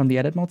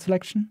mode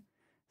selection.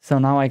 So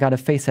now I got a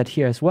face set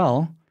here as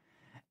well.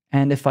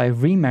 And if I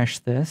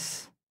remesh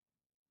this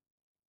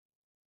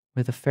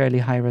with a fairly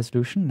high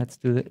resolution, let's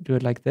do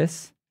it like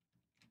this.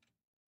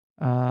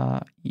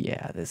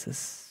 Yeah, this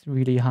is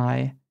really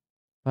high.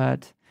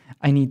 but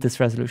I need this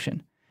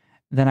resolution.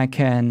 Then I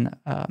can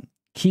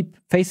keep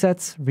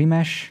facets,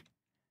 remesh.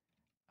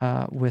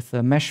 With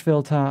the mesh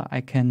filter,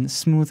 I can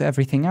smooth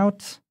everything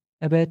out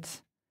a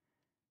bit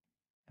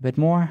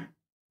more,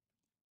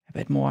 a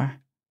bit more.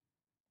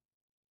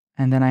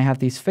 And then I have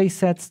these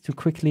facets to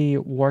quickly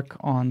work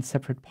on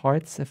separate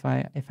parts if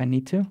I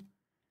need to.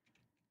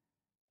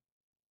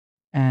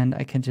 And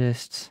I can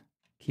just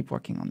keep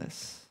working on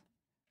this.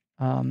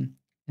 In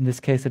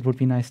this case, it would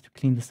be nice to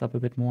clean this up a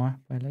bit more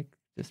by like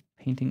just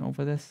painting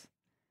over this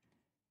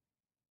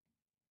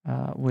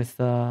with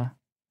the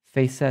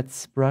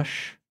facets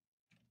brush.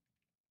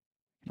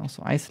 I can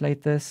also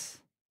isolate this.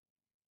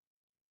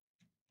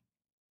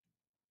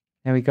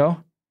 There we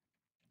go.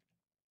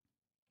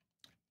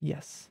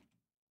 Yes.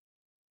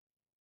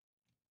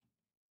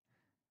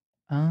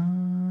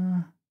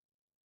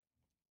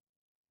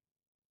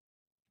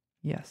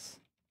 Yes.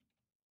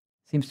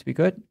 Seems to be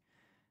good.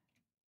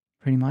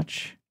 Pretty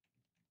much.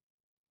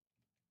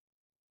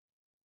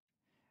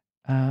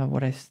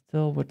 What I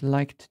still would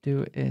like to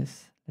do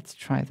is, let's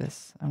try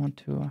this. I want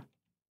to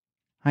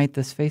hide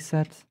this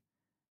facet.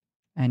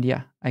 And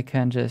yeah, I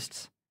can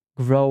just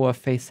grow a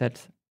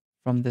facet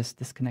from this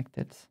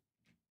disconnected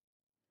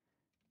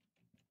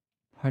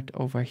part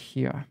over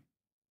here.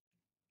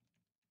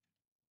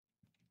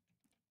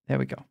 There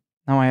we go.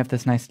 Now I have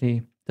this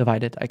nicely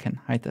divided. I can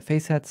hide the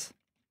facets.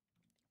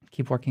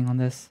 Keep working on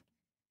this.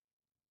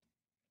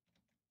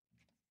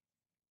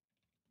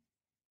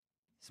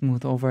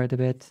 Smooth over it a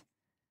bit.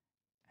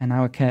 And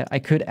now I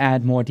could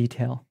add more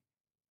detail.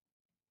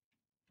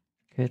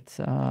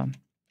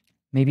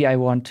 Maybe I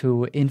want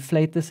to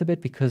inflate this a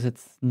bit because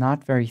it's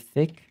not very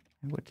thick.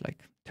 I would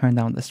like turn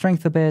down the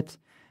strength a bit.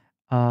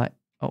 Turn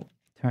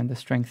the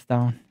strength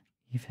down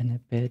even a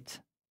bit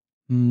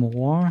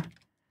more.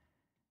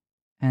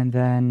 And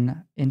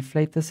then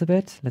inflate this a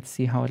bit. Let's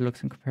see how it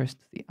looks in comparison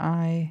to the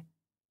eye.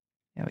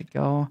 There we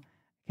go.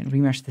 I can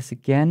remesh this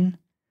again.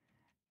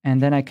 And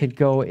then I could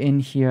go in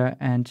here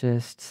and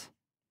just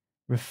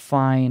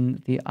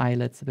refine the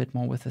eyelids a bit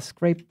more with a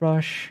scrape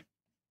brush.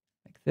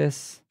 Like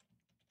this.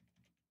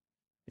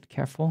 A bit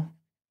careful.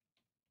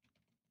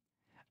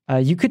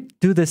 You could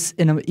do this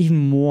in an even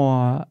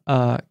more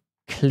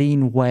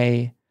clean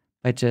way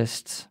by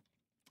just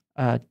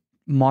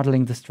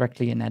modeling this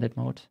directly in edit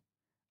mode.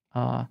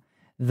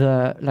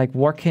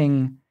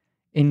 Working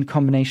in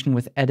combination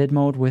with edit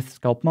mode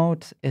with sculpt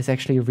mode is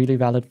actually a really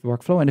valid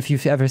workflow. And if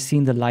you've ever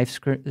seen the live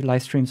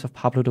streams of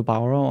Pablo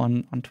Dubauro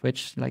on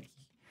Twitch,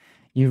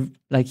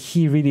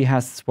 he really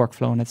has this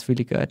workflow and it's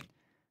really good.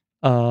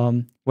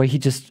 Where he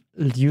just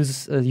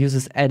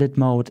uses edit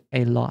mode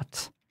a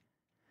lot.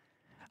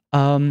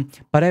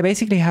 But I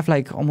basically have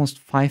like almost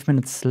 5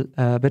 minutes,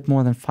 a bit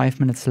more than 5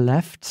 minutes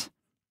left.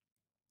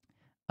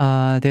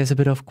 There's a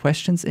bit of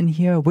questions in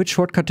here. Which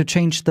shortcut to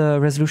change the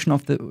resolution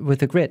with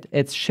the grid?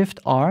 It's Shift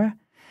R.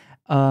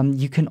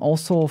 You can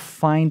also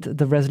find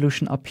the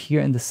resolution up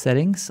here in the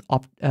settings,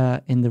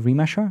 in the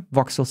remesher,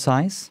 voxel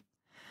size.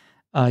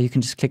 You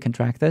can just click and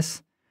drag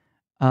this.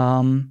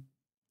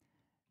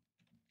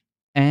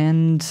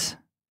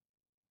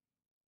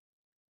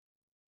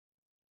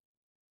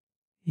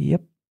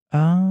 Yep.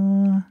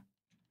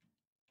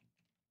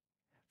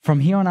 From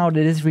here on out,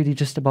 it is really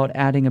just about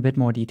adding a bit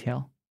more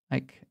detail.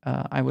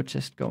 I would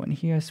just go in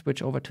here,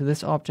 switch over to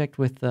this object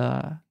with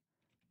a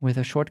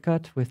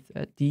shortcut with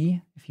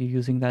D, if you're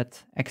using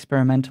that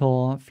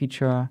experimental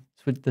feature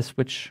with the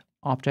switch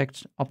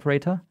object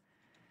operator.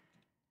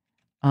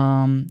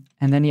 And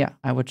then, yeah,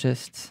 I would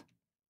just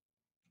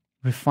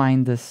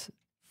refine this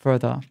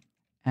further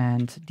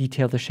and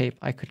detail the shape.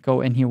 I could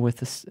go in here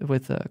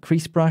with a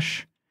crease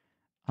brush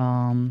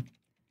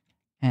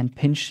and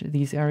pinch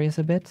these areas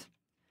a bit.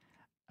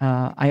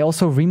 I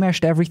also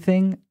remeshed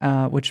everything,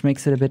 which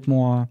makes it a bit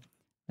more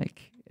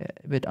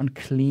a bit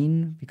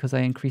unclean because I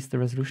increased the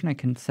resolution. I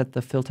can set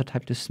the filter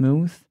type to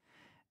smooth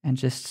and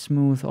just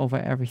smooth over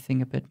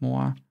everything a bit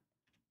more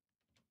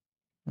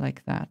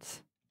like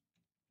that.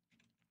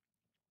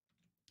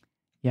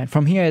 Yeah,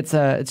 from here it's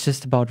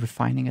just about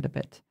refining it a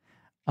bit.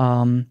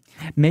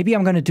 Maybe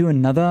I'm gonna do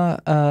another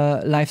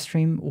live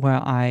stream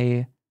where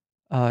I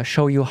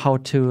show you how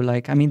to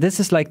this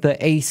is like the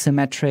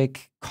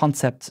asymmetric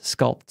concept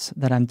sculpt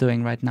that I'm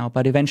doing right now,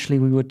 but eventually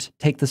we would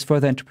take this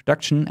further into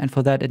production, and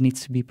for that it needs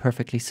to be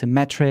perfectly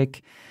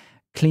symmetric,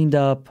 cleaned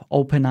up,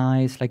 open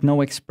eyes, like no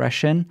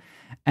expression,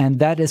 and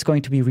that is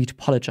going to be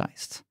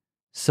retopologized.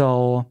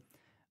 So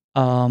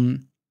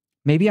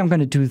maybe I'm going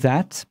to do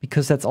that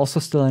because that's also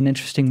still an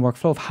interesting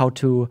workflow of how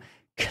to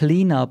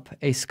clean up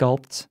a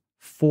sculpt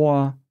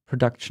for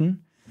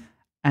production,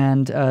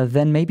 and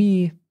then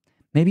maybe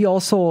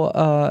also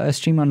a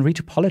stream on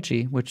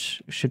retopology,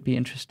 which should be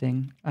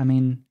interesting. I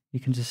mean, you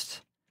can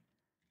just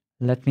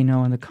let me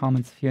know in the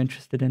comments if you're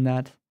interested in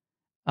that.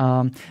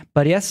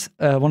 But yes,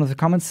 one of the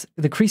comments,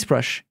 the crease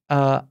brush.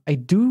 I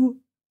do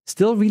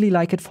still really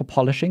like it for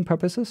polishing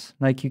purposes.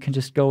 Like you can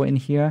just go in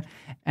here,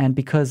 and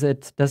because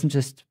it doesn't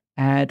just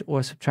add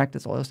or subtract,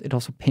 it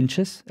also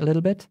pinches a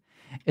little bit.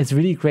 It's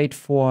really great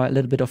for a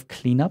little bit of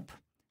cleanup,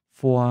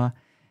 for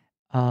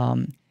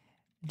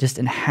just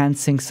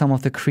enhancing some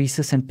of the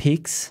creases and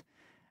peaks.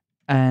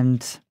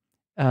 And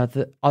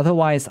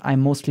otherwise,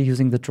 I'm mostly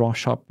using the Draw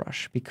Sharp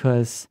brush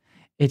because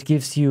it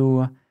gives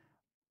you,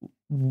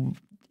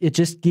 it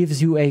just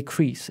gives you a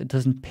crease. It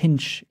doesn't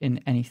pinch in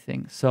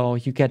anything. So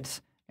you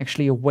get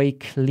actually a way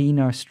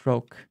cleaner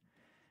stroke.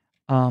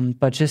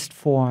 But just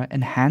for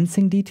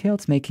enhancing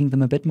details, making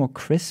them a bit more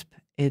crisp,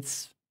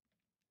 it's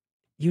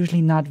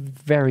usually not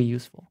very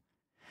useful.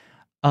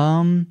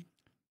 But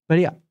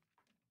yeah,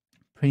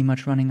 pretty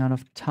much running out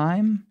of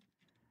time.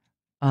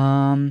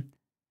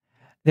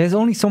 There's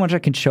only so much I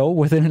can show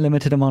within a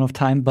limited amount of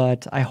time,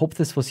 but I hope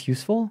this was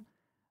useful.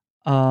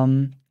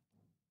 And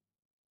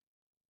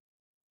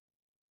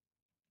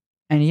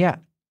yeah,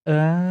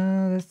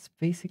 that's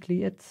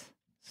basically it.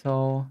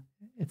 So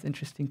it's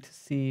interesting to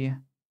see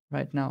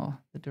right now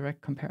the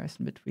direct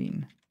comparison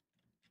between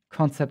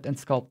concept and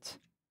sculpt.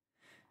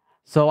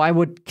 So I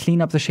would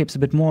clean up the shapes a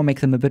bit more,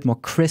 make them a bit more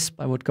crisp.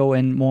 I would go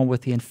in more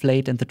with the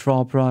inflate and the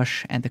draw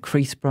brush and the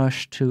crease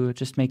brush to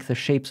just make the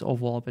shapes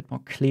overall a bit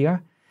more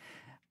clear.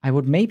 I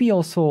would maybe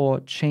also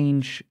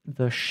change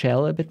the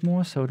shell a bit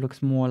more so it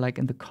looks more like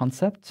in the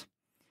concept.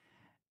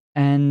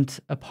 And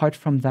apart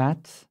from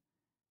that,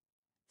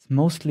 it's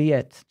mostly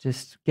it.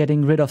 Just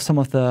getting rid of some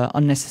of the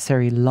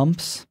unnecessary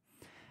lumps.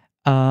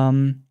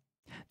 The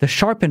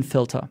sharpen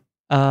filter.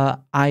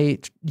 I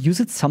use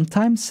it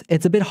sometimes.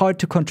 It's a bit hard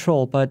to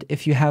control, but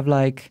if you have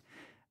like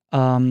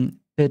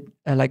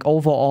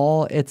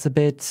overall, it's a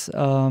bit.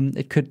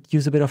 It could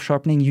use a bit of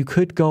sharpening. You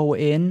could go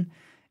in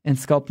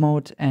sculpt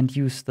mode and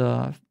use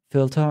the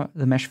filter,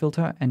 the mesh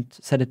filter, and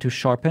set it to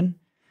sharpen.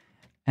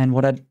 And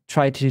what I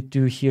try to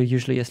do here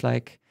usually is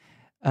like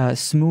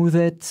smooth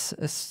it,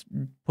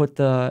 put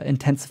the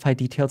intensify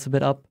details a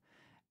bit up,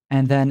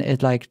 and then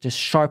it like just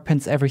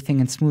sharpens everything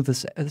and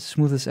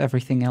smooths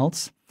everything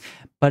else.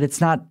 But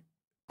it's not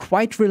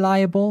quite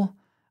reliable.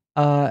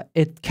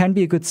 It can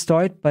be a good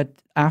start,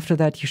 but after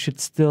that you should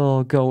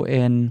still go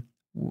in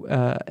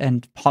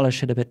and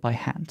polish it a bit by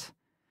hand.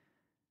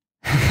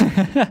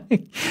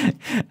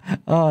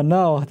 Oh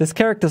no, this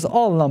character's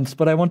all lumps,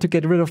 but I want to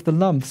get rid of the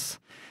lumps.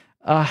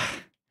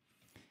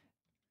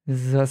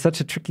 This is such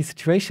a tricky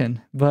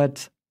situation,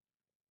 but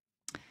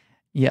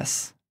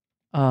yes.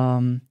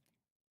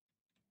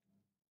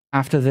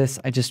 After this,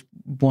 I just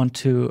would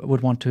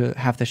want to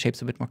have the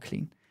shapes a bit more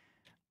clean.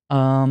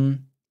 And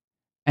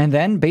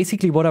then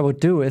basically what I would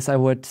do is I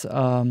would,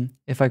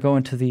 if I go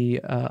into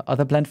the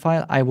other blend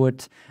file, I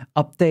would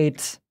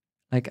update,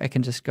 like I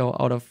can just go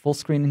out of full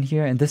screen in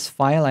here. In this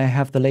file, I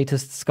have the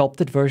latest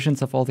sculpted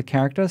versions of all the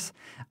characters.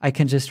 I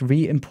can just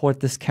re-import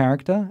this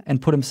character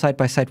and put him side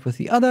by side with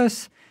the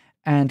others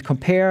and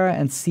compare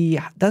and see,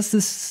 does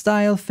this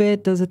style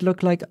fit? Does it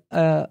look like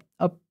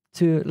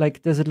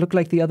does it look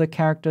like the other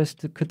characters?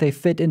 Could they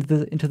fit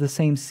into the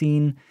same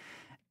scene?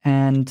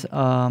 And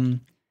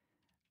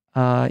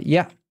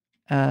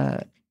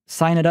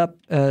sign it up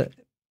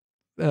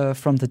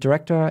from the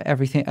director.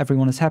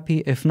 Everyone is happy.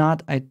 If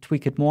not, I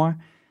tweak it more.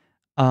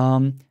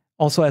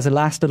 Also, as a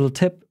last little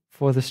tip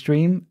for the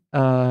stream,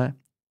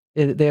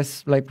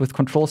 there's like with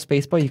Control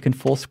Spacebar, you can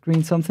full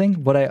screen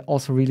something. What I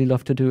also really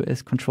love to do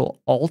is Control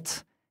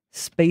Alt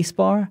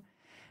Spacebar,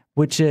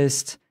 which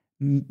is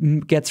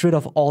gets rid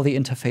of all the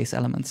interface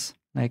elements.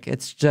 Like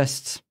it's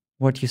just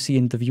what you see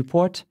in the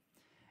viewport.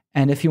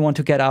 And if you want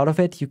to get out of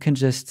it, you can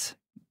just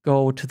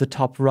go to the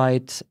top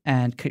right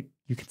and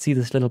you can see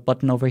this little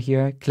button over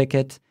here, click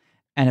it,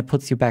 and it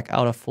puts you back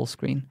out of full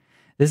screen.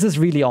 This is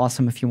really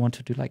awesome if you want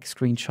to do like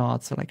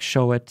screenshots or like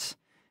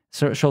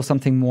show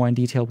something more in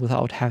detail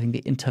without having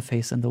the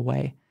interface in the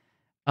way.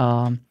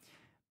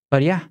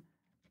 But yeah,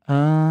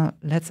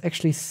 let's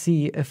actually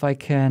see if I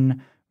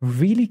can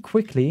really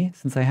quickly,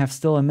 since I have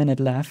still a minute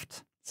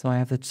left, so I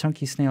have the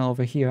chunky snail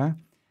over here,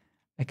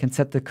 I can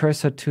set the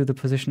cursor to the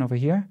position over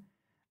here,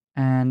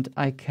 and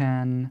I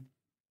can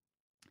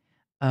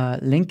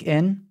link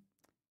in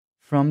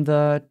from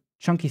the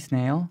chunky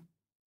snail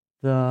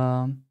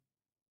the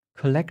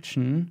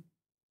collection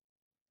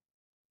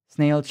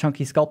snail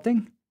chunky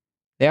sculpting.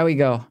 There we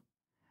go.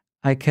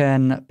 I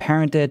can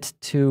parent it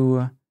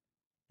to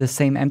the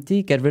same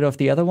empty, get rid of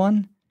the other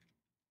one,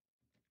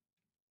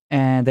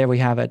 and there we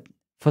have it.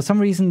 For some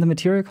reason, the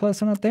material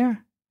colors are not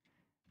there.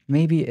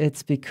 Maybe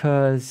it's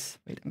because,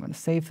 wait, I'm going to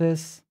save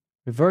this,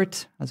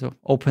 revert, also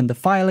open the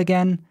file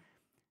again,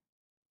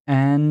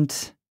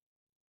 and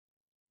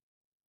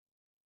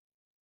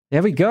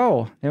there we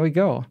go. There we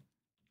go.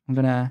 I'm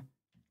going to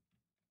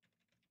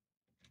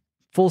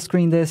full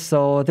screen this.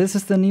 So this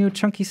is the new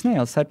chunky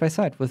snail side by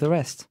side with the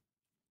rest.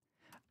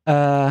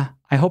 I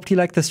hope you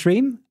liked the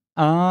stream,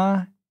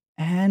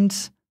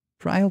 and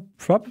I'll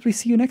probably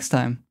see you next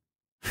time.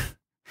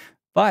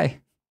 Bye.